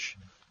French.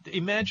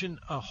 Imagine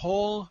a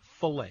whole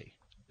fillet.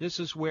 This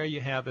is where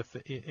you have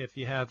if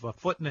you have a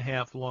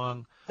 1.5 foot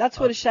long. That's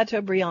what a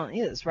Chateaubriand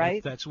is,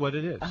 right? That's what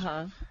it is.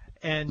 Uh-huh.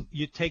 And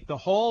you take the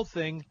whole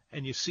thing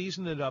and you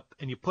season it up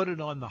and you put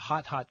it on the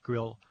hot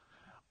grill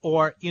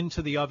or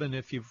into the oven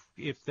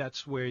if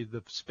that's where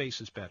the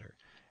space is better.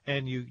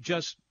 And you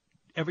just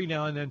every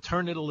now and then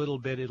turn it a little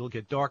bit. It'll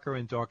get darker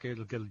and darker.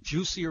 It'll get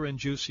juicier and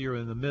juicier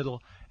in the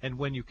middle. And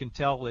when you can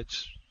tell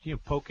it's,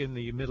 poke in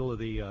the middle of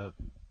the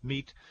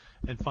meat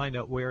and find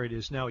out where it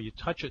is now, you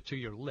touch it to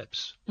your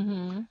lips.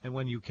 Mm-hmm. And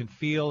when you can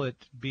feel it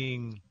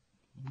being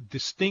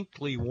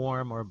distinctly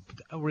warm or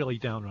really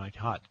downright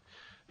hot,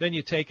 then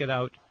you take it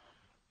out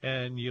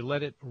and you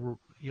let it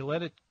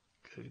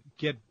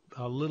get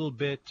a little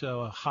bit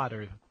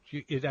hotter.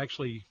 It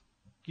actually,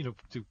 to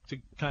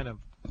kind of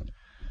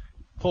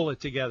pull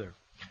it together.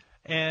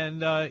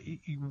 And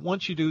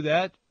once you do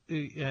that,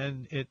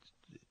 and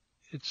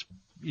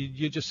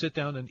you just sit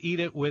down and eat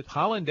it with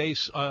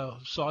hollandaise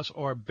sauce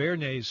or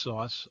béarnaise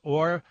sauce,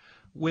 or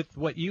with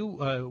what you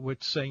were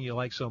saying you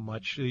like so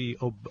much, the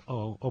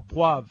au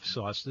poivre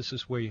sauce. This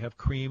is where you have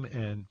cream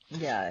and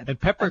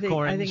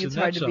peppercorns. I think it's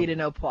hard to beat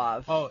an au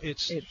poivre. Oh,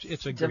 it's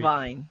a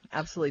divine,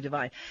 absolutely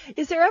divine.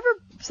 Is there ever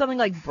something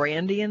like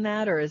brandy in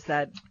that, or is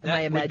that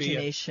my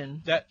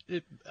imagination?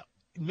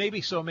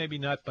 Maybe so, maybe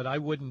not, but I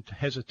wouldn't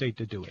hesitate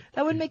to do it.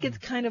 That would make it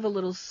kind of a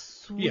little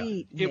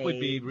sweet. Yeah, it would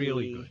be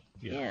really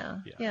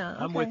good. Yeah.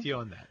 I'm with you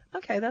on that.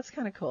 Okay, that's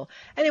kind of cool.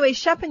 Anyway,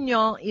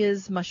 champignon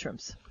is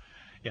mushrooms.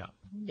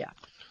 Yeah.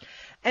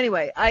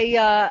 Anyway,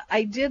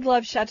 I did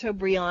love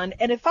Chateaubriand,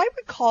 and if I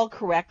recall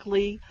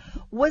correctly,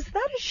 was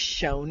that a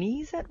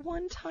Shoney's at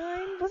one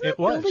time? Was that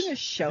building a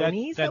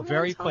Shoney's that at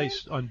very one time?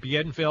 place on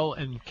Bienville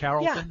and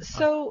Carrollton?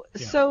 Yeah,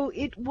 so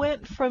it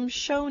went from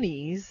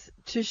Shoney's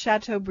to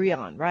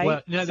Chateaubriand, right?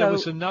 Well, no, there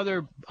was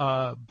another,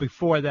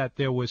 before that,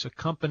 there was a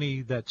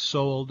company that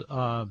sold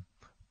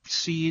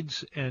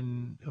seeds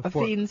and... A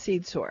feed and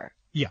seed store.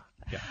 Yeah.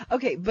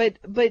 Okay, but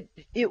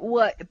it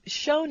was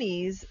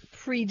Shoney's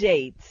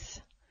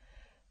predates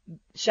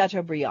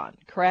Chateaubriand,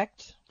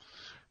 correct?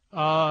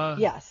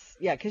 Yes,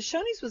 because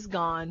Shoney's was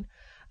gone.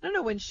 I don't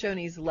know when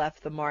Shoney's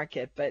left the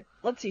market, but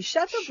let's see.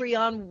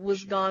 Chateaubriand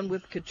was gone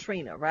with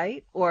Katrina,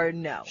 right? Or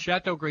no?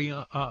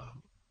 Chateaubriand.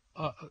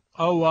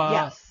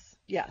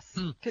 Yes.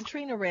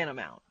 Katrina ran them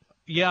out.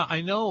 Yeah,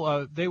 I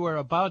know. They were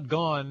about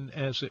gone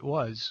as it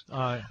was.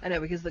 I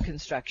know, because of the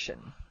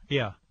construction.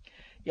 Yeah.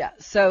 Yeah,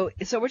 so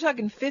we're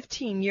talking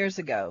 15 years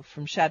ago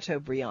from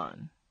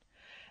Chateaubriand.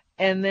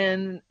 And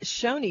then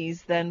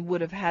Shoney's then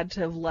would have had to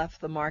have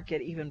left the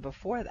market even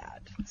before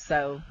that.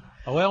 So,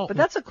 but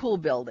that's a cool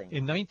building.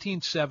 In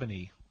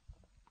 1970,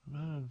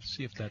 let's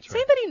see if that's Does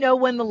right. anybody know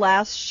when the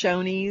last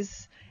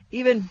Shoney's,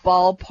 even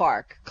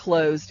ballpark,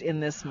 closed in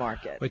this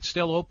market? It's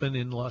still open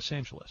in Los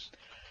Angeles.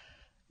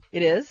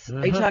 It is?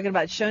 Are you talking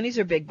about Shoney's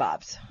or Big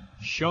Bob's?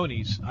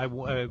 Shoney's.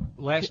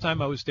 Last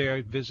time I was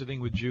there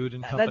visiting with Jude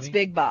and company. That's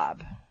Big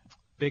Bob.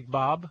 Big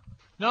Bob?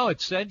 No,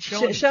 it said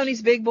Shoney's.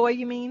 Shoney's Big Boy,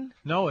 you mean?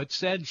 No, it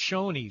said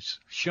Shoney's.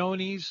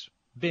 Shoney's,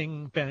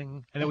 bing,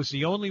 bang. And it was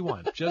the only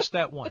one, just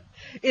that one.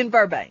 In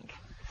Burbank.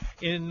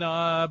 In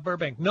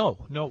Burbank. No,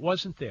 it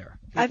wasn't there.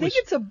 I think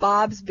it's a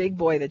Bob's Big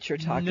Boy that you're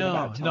talking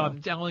about, Tom. No,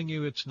 I'm telling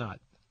you it's not.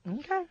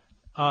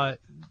 Okay.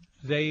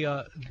 They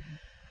have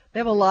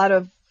a lot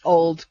of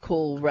old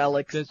cool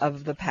relics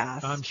of the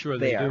past. I'm sure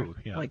there, they do.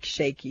 Yeah. Like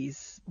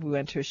Shakey's. We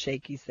went to a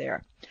Shakey's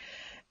there.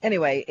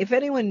 Anyway, if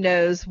anyone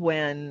knows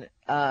when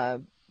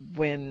the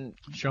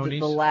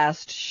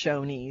last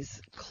Shoney's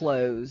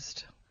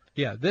closed.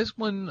 Yeah, this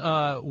one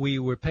we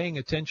were paying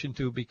attention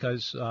to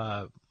because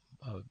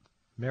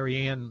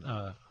Marianne.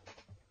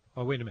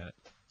 Oh, wait a minute.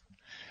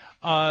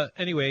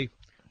 Anyway,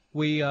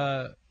 we.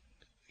 I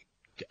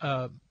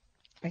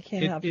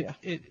can't help you.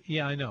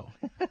 Yeah, I know.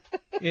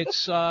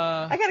 It's.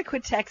 I got to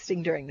quit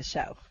texting during the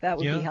show. That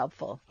would be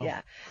helpful. Oh,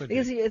 yeah,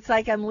 because it's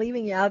like I'm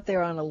leaving you out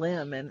there on a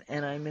limb,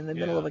 and I'm in the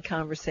middle of a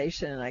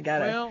conversation, and I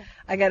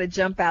gotta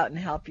jump out and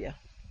help you.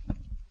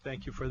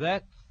 Thank you for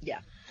that. Yeah,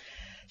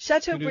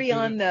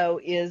 Chateaubriand though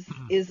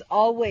is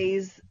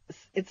always.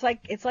 It's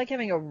like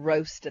having a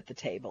roast at the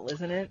table,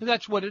 isn't it?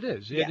 That's what it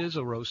is. It is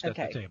a roast at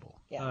the table.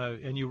 Yeah.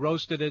 And you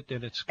roasted it,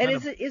 and it's.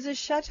 Is a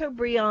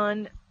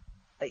Chateaubriand?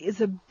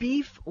 Is a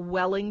beef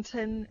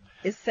Wellington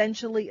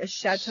essentially a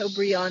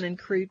Chateaubriand and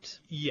Croûte?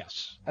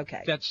 Yes.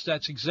 Okay.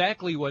 That's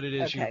exactly what it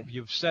is. Okay.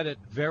 You've said it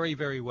very,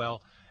 very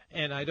well.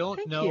 And I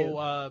don't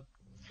know.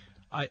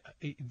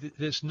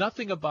 There's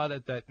nothing about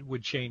it that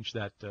would change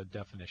that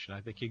definition.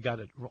 I think you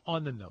got it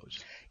on the nose.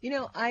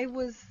 I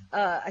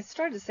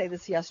started to say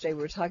this yesterday.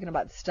 We were talking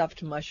about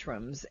stuffed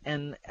mushrooms,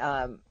 and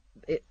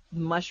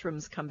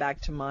mushrooms come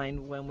back to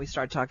mind when we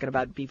start talking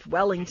about beef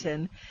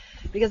Wellington,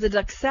 because the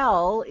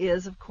duxelle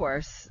is, of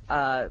course,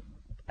 I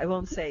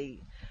won't say,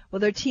 well,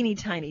 they're teeny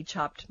tiny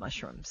chopped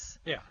mushrooms.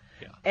 Yeah.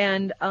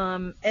 And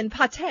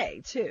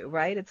pâté too,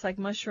 right? It's like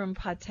mushroom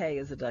pâté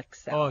is a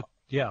duxelle. Oh,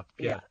 yeah.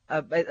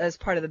 As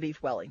part of the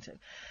beef Wellington.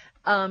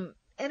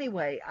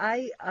 Anyway,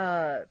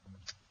 I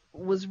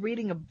was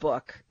reading a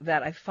book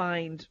that I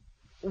find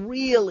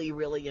really,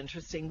 really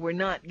interesting. We're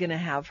not going to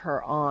have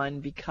her on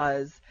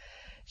because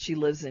she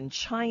lives in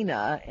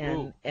China,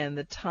 and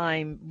the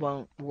time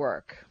won't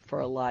work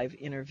for a live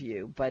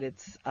interview. But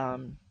it's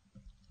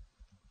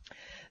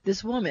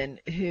this woman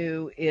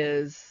who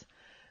is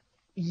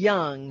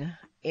young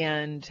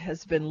and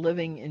has been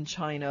living in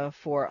China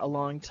for a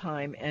long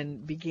time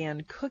and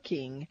began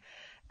cooking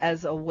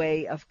as a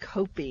way of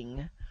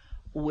coping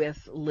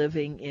with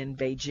living in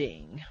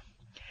Beijing.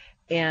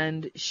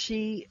 And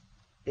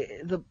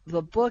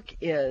the book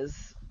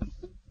is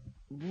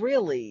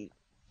really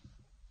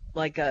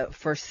like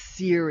for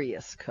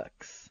serious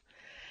cooks.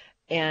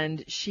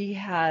 And she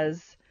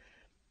has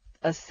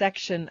a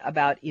section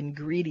about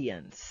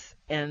ingredients,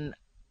 and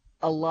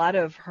a lot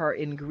of her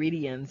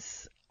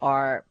ingredients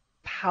are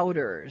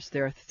powders.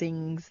 They're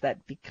things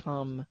that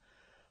become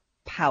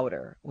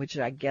powder, which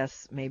I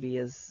guess maybe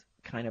is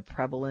kind of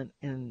prevalent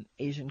in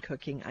Asian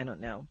cooking. I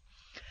don't know.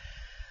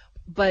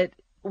 But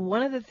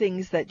one of the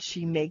things that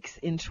she makes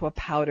into a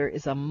powder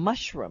is a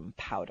mushroom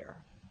powder.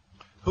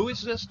 Who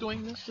is this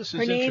doing this? This is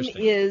Her name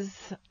interesting.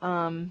 is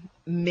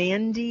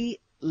Mandy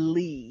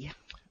Lee.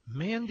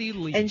 Mandy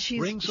Lee. And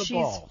she's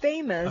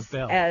famous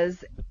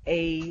as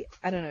I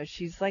don't know,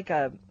 she's like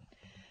an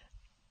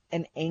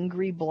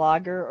angry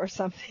blogger or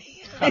something.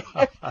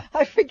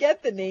 I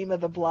forget the name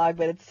of the blog,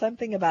 but it's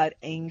something about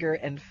anger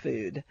and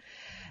food.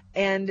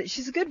 And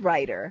she's a good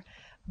writer,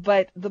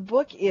 but the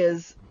book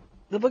is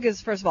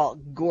first of all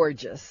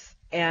gorgeous,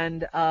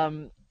 and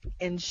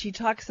she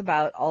talks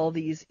about all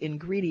these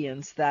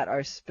ingredients that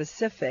are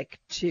specific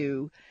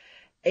to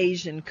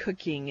Asian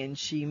cooking, and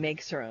she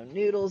makes her own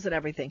noodles and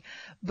everything.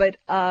 But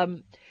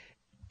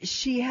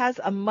she has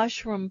a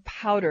mushroom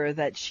powder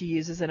that she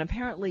uses, and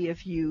apparently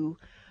if you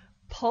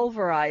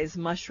pulverize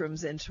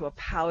mushrooms into a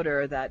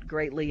powder, that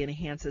greatly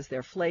enhances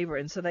their flavor.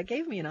 And so that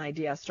gave me an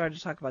idea. I started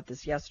to talk about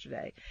this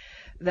yesterday,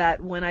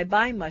 that when I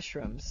buy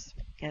mushrooms,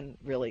 and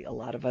really a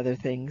lot of other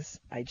things,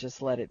 I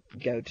just let it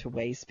go to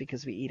waste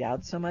because we eat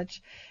out so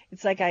much.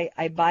 It's like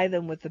I buy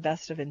them with the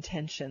best of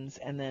intentions,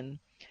 and then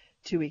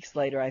 2 weeks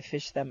later I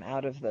fish them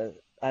out of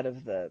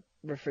the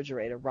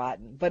refrigerator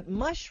rotten. But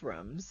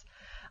mushrooms,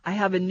 I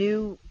have a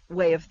new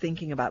way of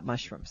thinking about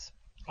mushrooms.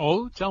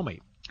 Oh, tell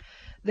me.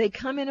 They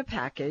come in a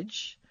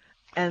package,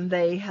 and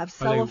they have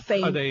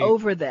cellophane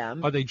over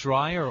them. Are they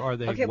dry or are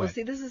they Okay, wet? well,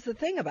 see, this is the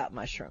thing about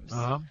mushrooms.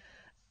 Uh-huh.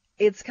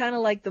 It's kind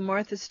of like the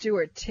Martha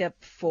Stewart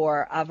tip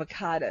for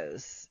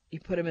avocados.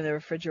 You put them in the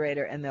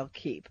refrigerator, and they'll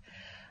keep.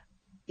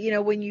 You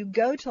know, when you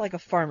go to like a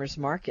farmer's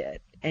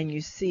market and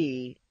you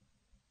see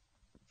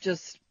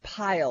just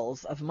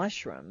piles of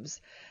mushrooms,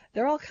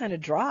 they're all kind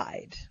of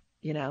dried,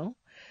 you know?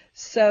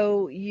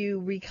 So you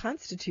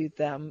reconstitute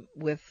them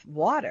with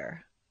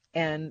water,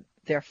 and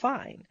they're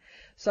fine.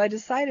 So I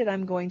decided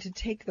I'm going to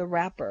take the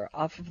wrapper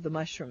off of the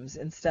mushrooms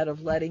instead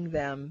of letting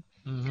them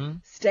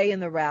stay in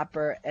the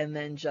wrapper and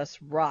then just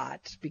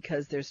rot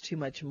because there's too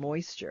much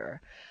moisture.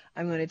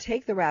 I'm going to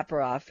take the wrapper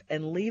off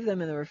and leave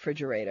them in the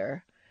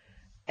refrigerator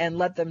and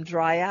let them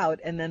dry out,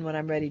 and then when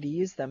I'm ready to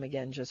use them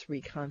again, just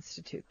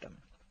reconstitute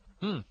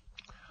them.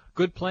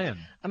 Good plan.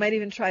 I might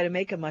even try to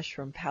make a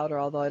mushroom powder,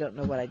 although I don't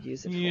know what I'd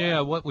use it for.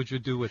 Yeah, what would you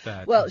do with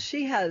that? Well,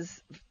 she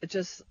has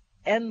just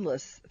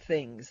endless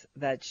things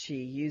that she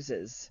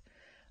uses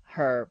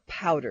her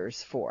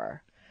powders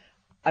for.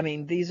 I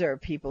mean, these are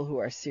people who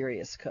are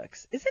serious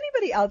cooks. Is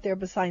anybody out there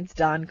besides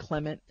Don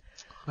Clement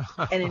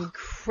an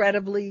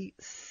incredibly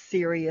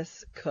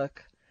serious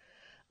cook?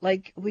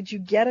 Like, would you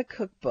get a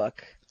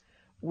cookbook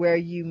where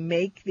you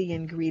make the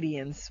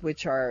ingredients,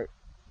 which are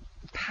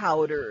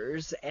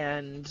powders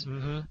and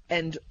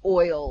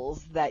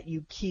oils that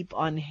you keep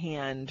on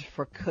hand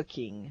for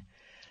cooking?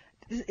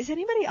 Is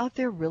anybody out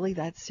there really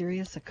that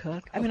serious a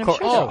cook? I mean, I'm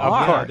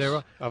sure there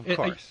are. Of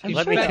course.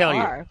 Let me tell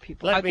you.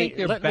 I think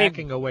they're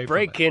backing away from it.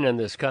 Break in on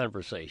this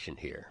conversation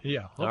here.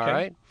 Yeah. Okay. All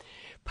right.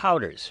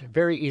 Powders,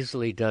 very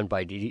easily done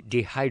by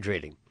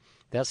dehydrating.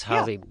 That's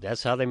how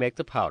they make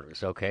the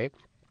powders. Okay.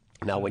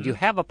 Now, when you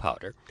have a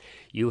powder,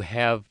 you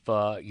have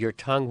your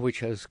tongue, which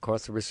has, of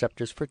course, the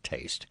receptors for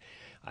taste.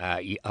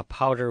 A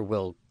powder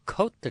will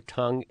coat the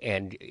tongue,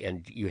 and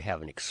you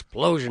have an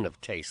explosion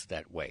of taste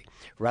that way,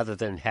 rather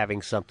than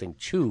having something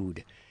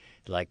chewed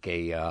like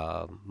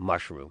a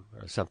mushroom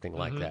or something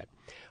like that.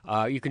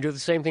 You can do the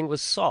same thing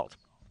with salt.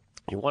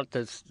 You want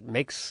to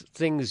make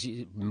things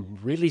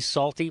really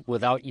salty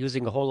without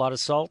using a whole lot of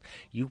salt,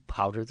 you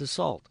powder the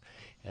salt.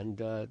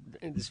 And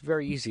it's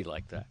very easy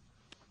like that.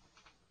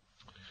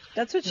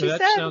 That's what she said.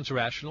 That sounds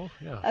rational.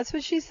 Yeah. That's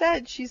what she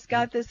said. She's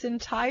got this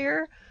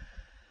entire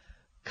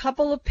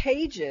couple of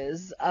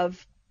pages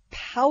of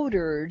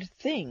powdered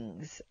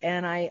things,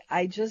 and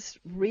I just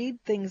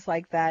read things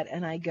like that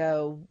and I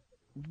go,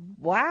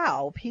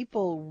 wow,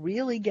 people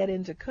really get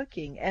into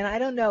cooking. And I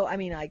don't know, I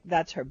mean,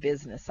 that's her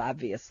business,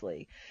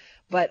 obviously,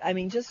 but I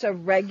mean, just a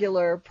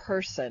regular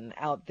person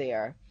out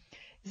there,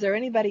 is there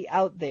anybody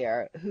out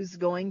there who's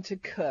going to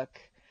cook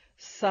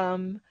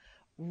some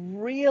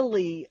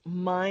really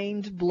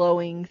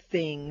mind-blowing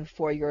thing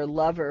for your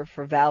lover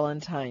for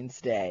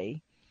Valentine's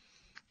Day?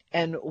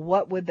 And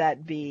what would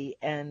that be,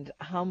 and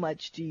how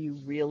much do you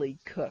really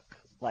cook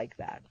like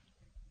that?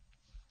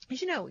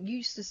 As you know, you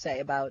used to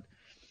say about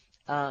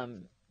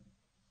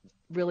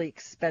really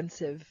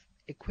expensive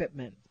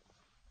equipment,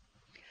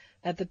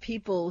 that the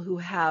people who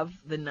have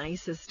the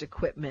nicest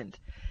equipment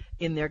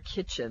in their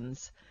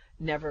kitchens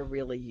never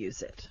really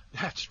use it.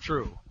 That's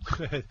true.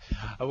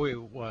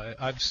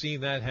 I've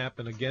seen that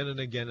happen again and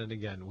again and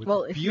again. With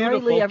Well, if Mary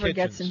beautiful Lee ever kitchens.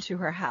 gets into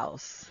her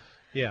house,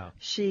 Yeah.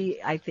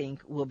 she, I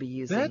think, will be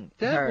using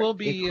That her will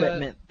be,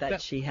 equipment that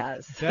that- she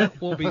has.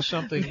 That will be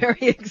something.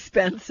 Very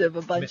expensive,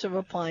 a bunch of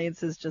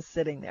appliances just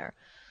sitting there.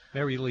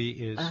 Mary Lee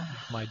is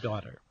my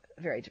daughter,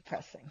 Very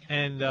depressing.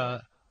 and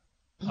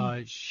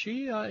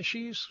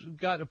she's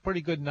got a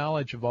pretty good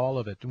knowledge of all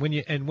of it. When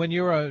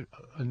you're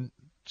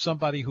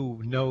somebody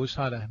who knows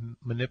how to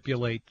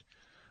manipulate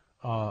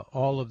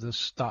all of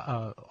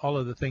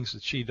the things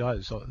that she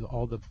does,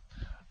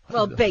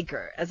 Well,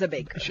 baker, as a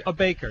baker. a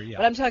baker, yeah.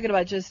 But I'm talking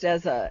about just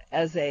as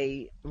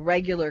a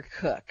regular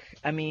cook.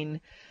 I mean,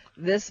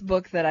 this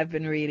book that I've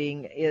been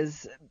reading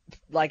is,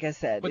 like I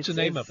said, What's the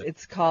name of it?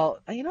 It's called,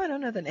 I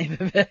don't know the name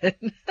of it.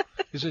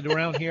 Is it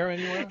around here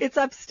anywhere? It's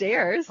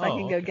upstairs. I Oh,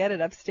 can go okay. get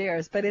it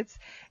upstairs. But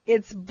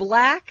it's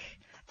black,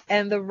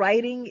 and the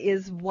writing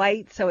is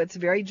white, so it's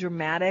very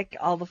dramatic.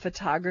 All the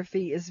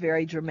photography is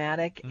very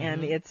dramatic,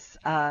 and it's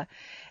but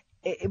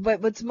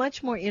what's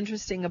much more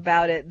interesting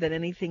about it than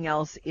anything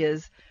else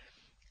is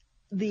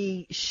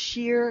the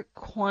sheer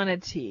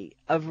quantity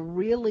of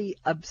really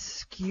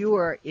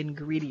obscure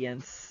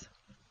ingredients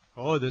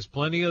Oh, there's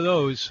plenty of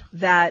those.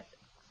 that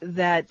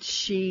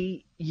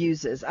she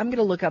uses. I'm going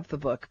to look up the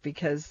book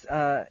because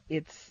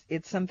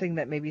it's something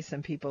that maybe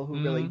some people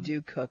who really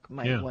do cook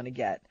might want to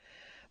get.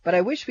 But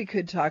I wish we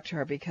could talk to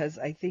her because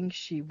I think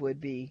she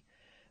would be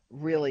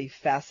really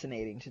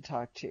fascinating to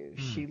talk to.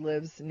 She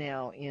lives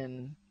now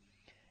in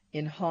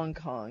Hong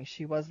Kong.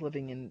 She was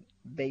living in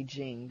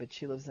Beijing, but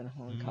she lives in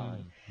Hong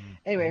Kong.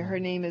 Anyway, her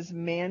name is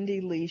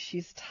Mandy Lee.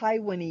 She's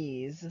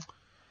Taiwanese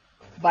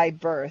by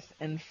birth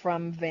and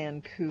from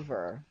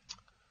Vancouver.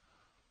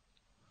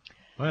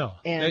 Well,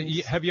 And-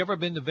 have you ever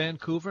been to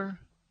Vancouver?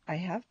 I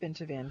have been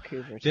to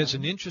Vancouver. There's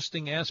Tom. an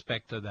interesting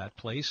aspect of that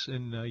place,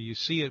 and you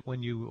see it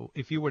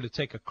if you were to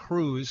take a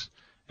cruise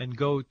and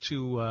go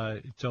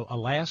to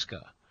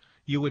Alaska,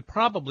 you would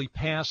probably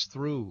pass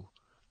through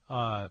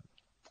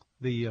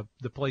the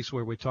place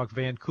where we talk,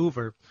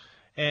 Vancouver,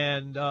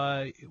 and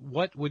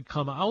what would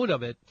come out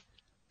of it,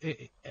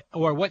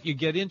 or what you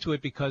get into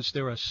it, because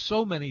there are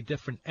so many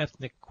different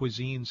ethnic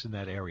cuisines in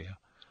that area,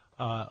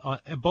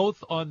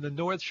 both on the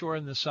North Shore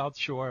and the South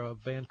Shore of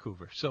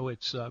Vancouver. So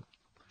it's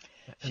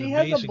She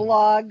has a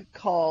blog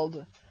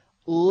called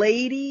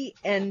Lady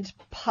and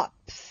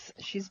Pups.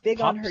 She's big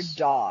on her Pups?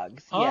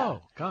 dogs. Yeah.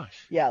 Oh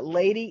gosh. Yeah,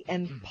 Lady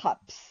and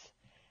Pups.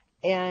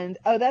 And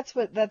that's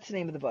the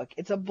name of the book.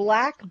 It's a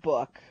black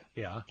book,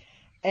 Yeah.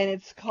 and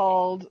it's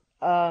called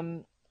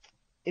The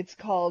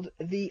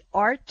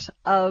Art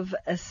of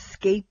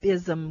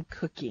Escapism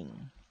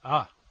Cooking.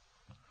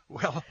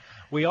 Well,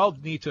 we all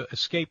need to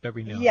escape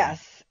every now and then.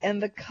 Yes,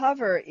 and the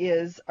cover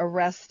is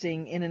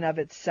arresting in and of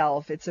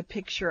itself. It's a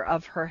picture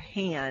of her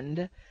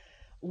hand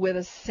with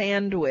a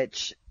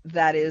sandwich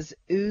that is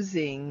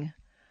oozing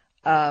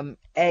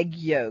egg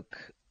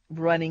yolk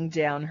running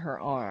down her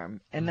arm,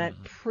 and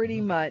that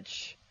pretty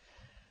much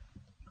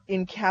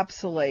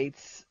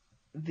encapsulates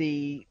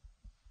the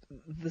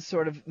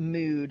sort of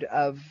mood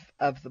of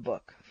the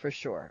book, for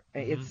sure.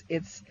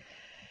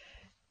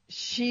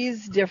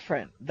 She's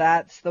different.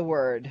 That's the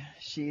word.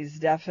 She's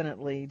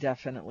definitely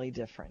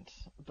different.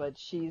 But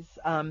she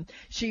said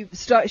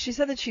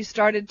that she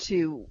started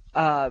to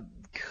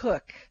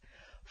cook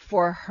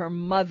for her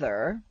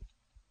mother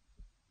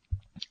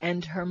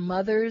and her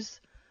mother's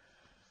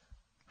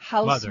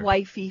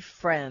housewifey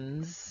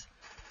friends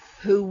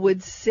who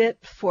would sit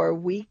for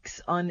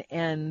weeks on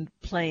end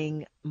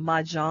playing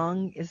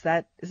mahjong. Is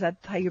that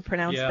how you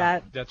pronounce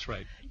that? Yeah, that's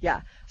right.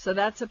 Yeah. So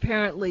that's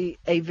apparently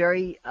a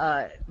very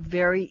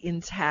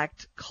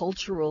intact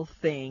cultural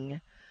thing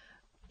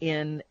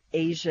in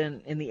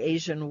the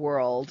Asian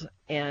world.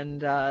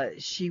 And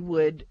she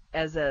would,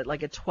 as a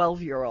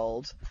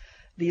 12-year-old,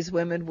 these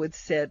women would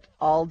sit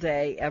all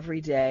day,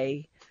 every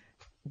day,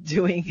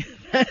 doing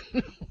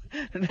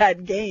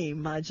that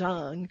game,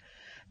 mahjong.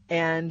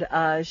 And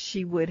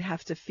she would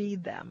have to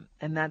feed them.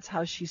 And that's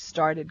how she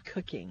started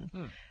cooking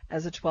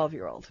as a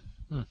 12-year-old.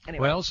 Anyway.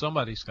 Well,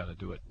 somebody's got to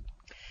do it.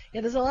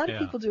 Yeah, there's a lot of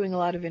people doing a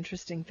lot of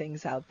interesting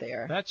things out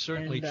there. That's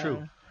certainly And,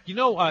 true.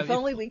 If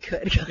only we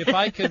could. If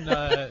I can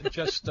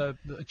just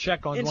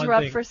check on Interrupt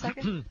one thing for a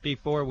second?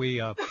 before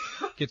we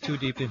get too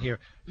deep in here.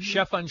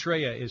 Chef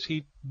Andrea, is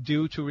he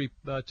due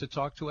to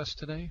talk to us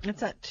today?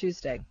 It's not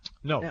Tuesday.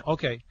 No. No.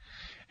 Okay.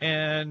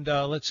 And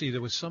let's see.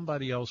 There was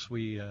somebody else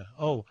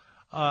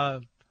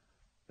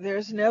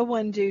There's no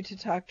one due to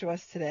talk to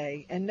us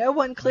today, and no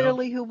one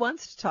clearly who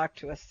wants to talk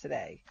to us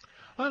today.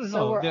 I don't know.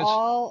 So we're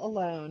all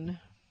alone.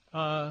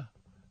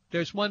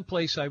 There's one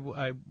place I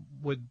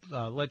would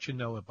let you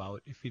know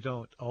about if you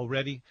don't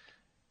already.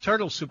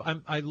 Turtle soup.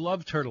 I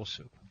love turtle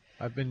soup.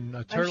 I've been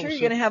turtle I'm sure you're soup.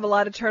 going to have a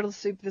lot of turtle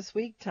soup this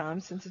week,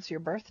 Tom, since it's your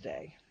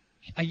birthday.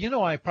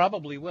 I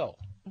probably will.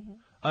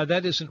 Mm-hmm.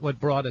 That isn't what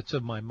brought it to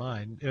my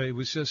mind. It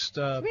was just. It's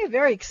going to be a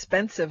very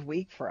expensive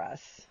week for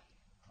us.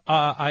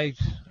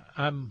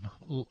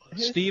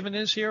 Stephen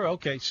is here.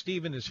 Okay,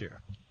 Stephen is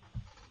here.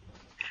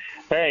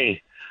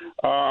 Hey,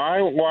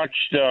 I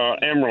watched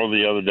Emerald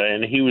the other day,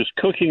 and he was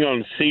cooking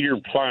on cedar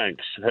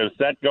planks. Has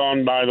that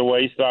gone by the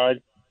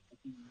wayside?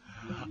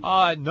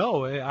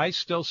 No, I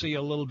still see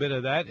a little bit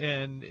of that.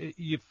 And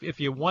if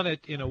you want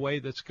it in a way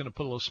that's going to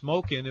put a little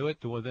smoke into it,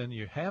 well, then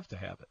you have to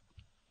have it.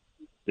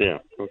 Yeah.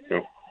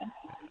 Okay.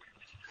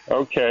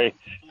 Okay.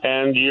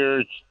 And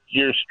your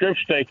strip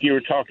steak you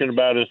were talking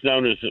about is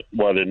known as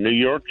what, a New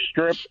York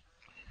strip?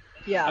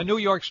 Yeah. A New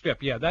York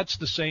strip. Yeah, that's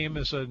the same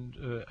as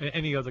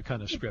any other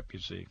kind of strip you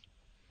see.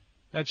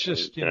 That's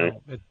just, Okay.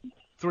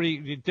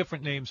 three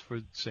different names for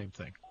the same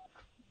thing.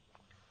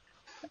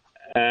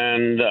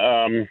 And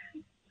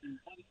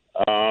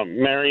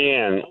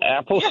Marianne,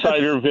 apple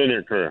cider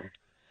vinegar.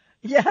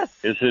 Yes.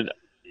 I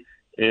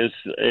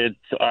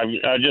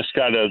just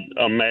got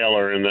a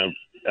mailer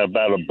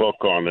about a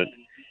book on it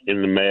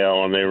in the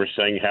mail, and they were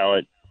saying how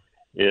it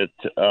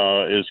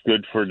is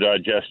good for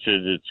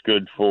digestion. It's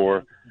good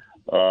for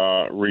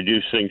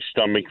reducing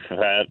stomach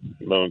fat,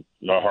 the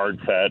hard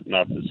fat,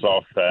 not the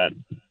soft fat.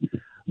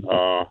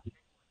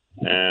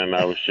 And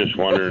I was just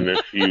wondering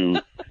if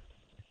you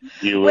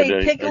would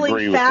Wait, pickling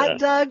agree fat, with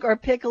that. Doug, or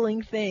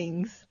pickling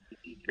things?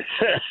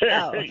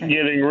 Oh, okay.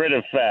 Getting rid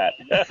of fat.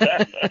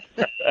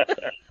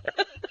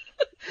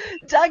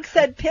 Doug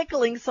said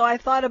pickling, so I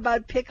thought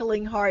about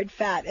pickling hard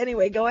fat.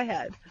 Anyway, go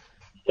ahead.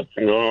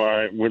 No,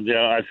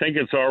 I think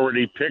it's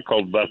already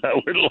pickled, but I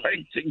would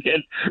like to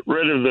get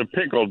rid of the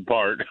pickled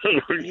part.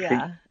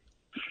 Yeah.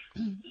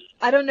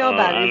 I don't know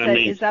about it. I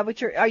Is that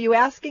what are you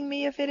asking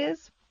me if it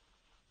is?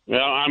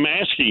 Well, I'm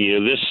asking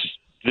you,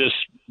 this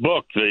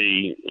book,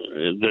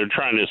 they're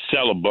trying to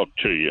sell a book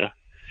to you.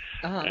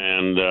 Uh-huh.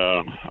 And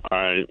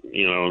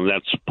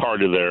that's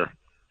part of their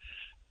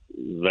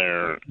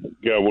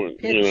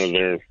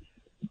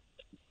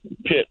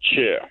pitch.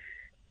 Yeah.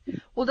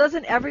 Well,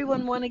 doesn't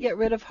everyone want to get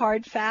rid of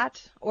hard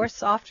fat or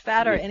soft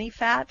fat or any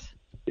fat?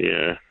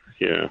 Yeah.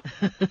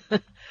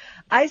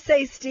 I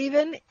say,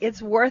 Stephen,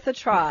 it's worth a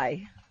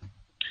try.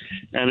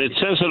 And it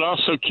says it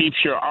also keeps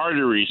your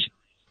arteries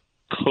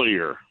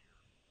clear.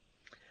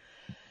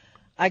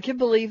 I can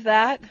believe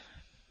that.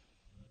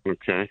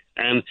 Okay.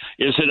 And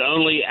is it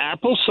only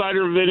apple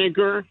cider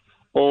vinegar,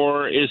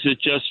 or is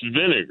it just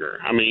vinegar?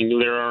 I mean,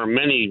 there are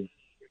many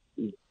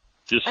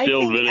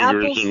distilled vinegars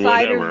apple and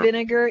cider whatever.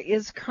 vinegar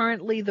is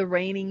currently the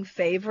reigning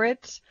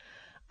favorite.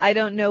 I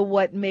don't know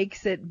what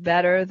makes it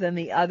better than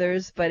the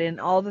others, but in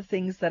all the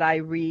things that I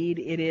read,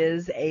 it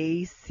is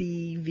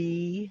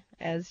ACV,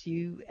 as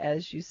you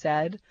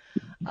said.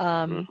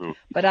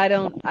 But I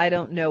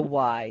don't know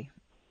why.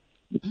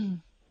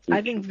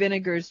 I think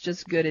vinegar is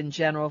just good in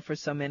general for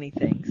so many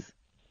things.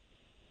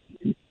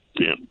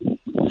 Yeah.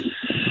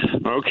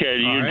 Okay.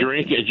 Do you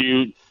drink it? Do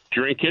you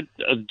drink it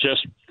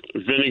just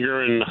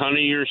vinegar and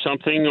honey or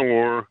something,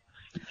 or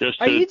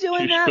just? Are you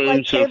doing that,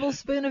 like spoons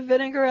tablespoon of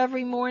vinegar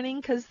every morning?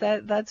 Because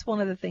that's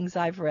one of the things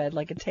I've read,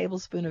 like a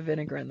tablespoon of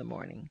vinegar in the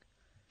morning.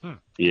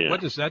 Yeah.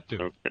 What does that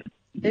do? Okay.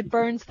 It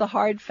burns the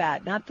hard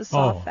fat, not the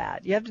soft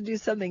fat. You have to do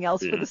something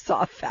else for the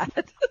soft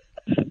fat.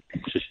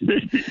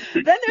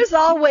 Then there's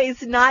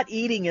always not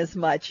eating as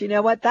much. You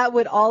know what? That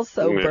would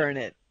also burn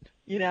it,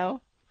 you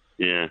know?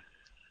 Yeah.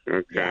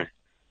 Okay.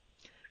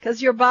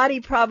 Because your body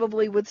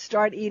probably would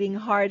start eating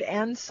hard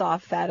and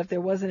soft fat if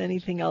there wasn't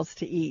anything else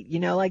to eat, you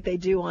know, like they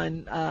do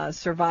on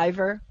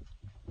Survivor.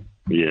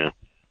 Yeah.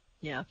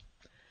 Yeah.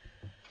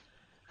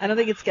 I don't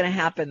think it's going to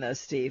happen, though,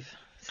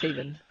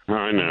 Stephen.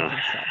 I know.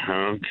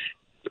 So.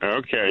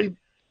 Okay.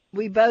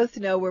 We both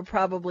know we're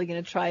probably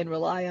going to try and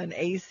rely on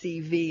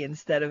ACV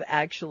instead of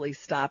actually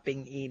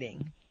stopping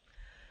eating.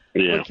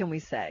 Yeah. What can we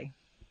say?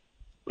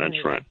 That's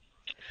right.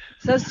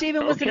 So,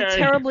 Stephen, was it a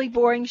terribly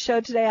boring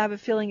show today? I have a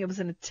feeling it was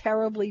a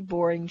terribly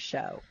boring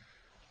show.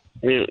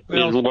 It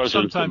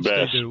wasn't the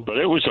best, but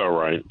it was all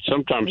right.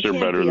 Sometimes they're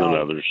better than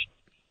others.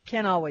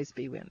 Can't always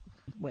be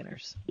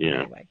winners.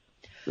 Yeah. Anyway.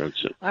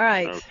 That's it. All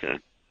right. Okay.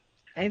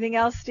 Anything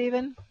else,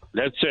 Stephen?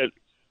 That's it.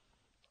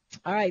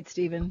 All right,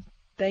 Stephen.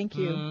 Thank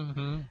you.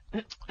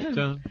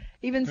 Mm-hmm.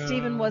 Even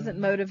Stephen wasn't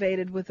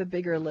motivated with a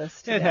bigger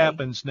list today. It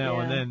happens now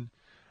and then.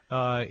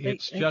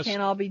 It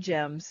can't all be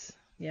gems.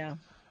 Yeah.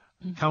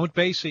 Count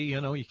Basie,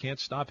 you can't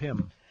stop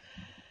him.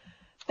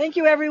 Thank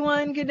you,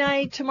 everyone. Good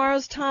night.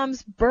 Tomorrow's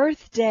Tom's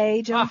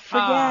birthday. Don't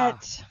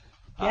forget.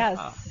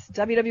 Yes.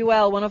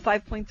 WWL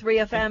 105.3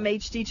 FM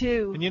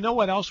HD2. And you know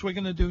what else we're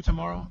going to do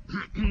tomorrow?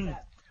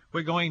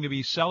 We're going to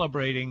be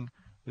celebrating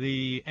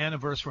the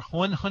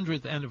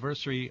 100th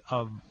anniversary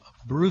of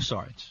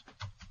Broussard's.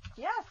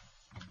 Yes.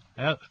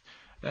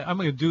 I'm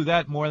going to do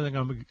that more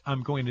than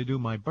I'm going to do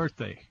my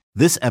birthday.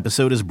 This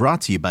episode is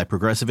brought to you by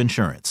Progressive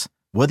Insurance.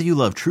 Whether you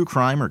love true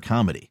crime or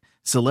comedy,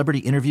 celebrity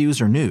interviews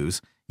or news,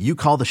 you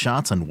call the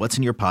shots on what's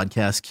in your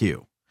podcast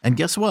queue. And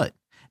guess what?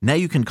 Now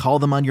you can call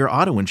them on your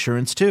auto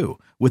insurance too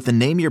with the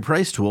Name Your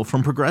Price tool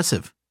from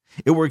Progressive.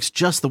 It works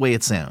just the way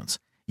it sounds.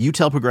 You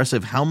tell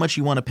Progressive how much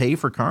you want to pay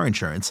for car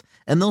insurance,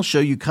 and they'll show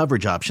you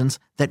coverage options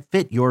that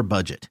fit your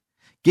budget.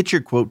 Get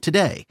your quote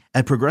today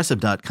at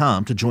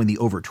Progressive.com to join the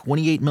over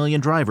 28 million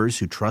drivers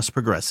who trust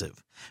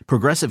Progressive.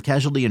 Progressive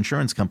Casualty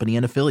Insurance Company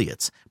and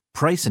Affiliates.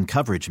 Price and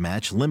coverage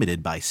match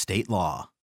limited by state law.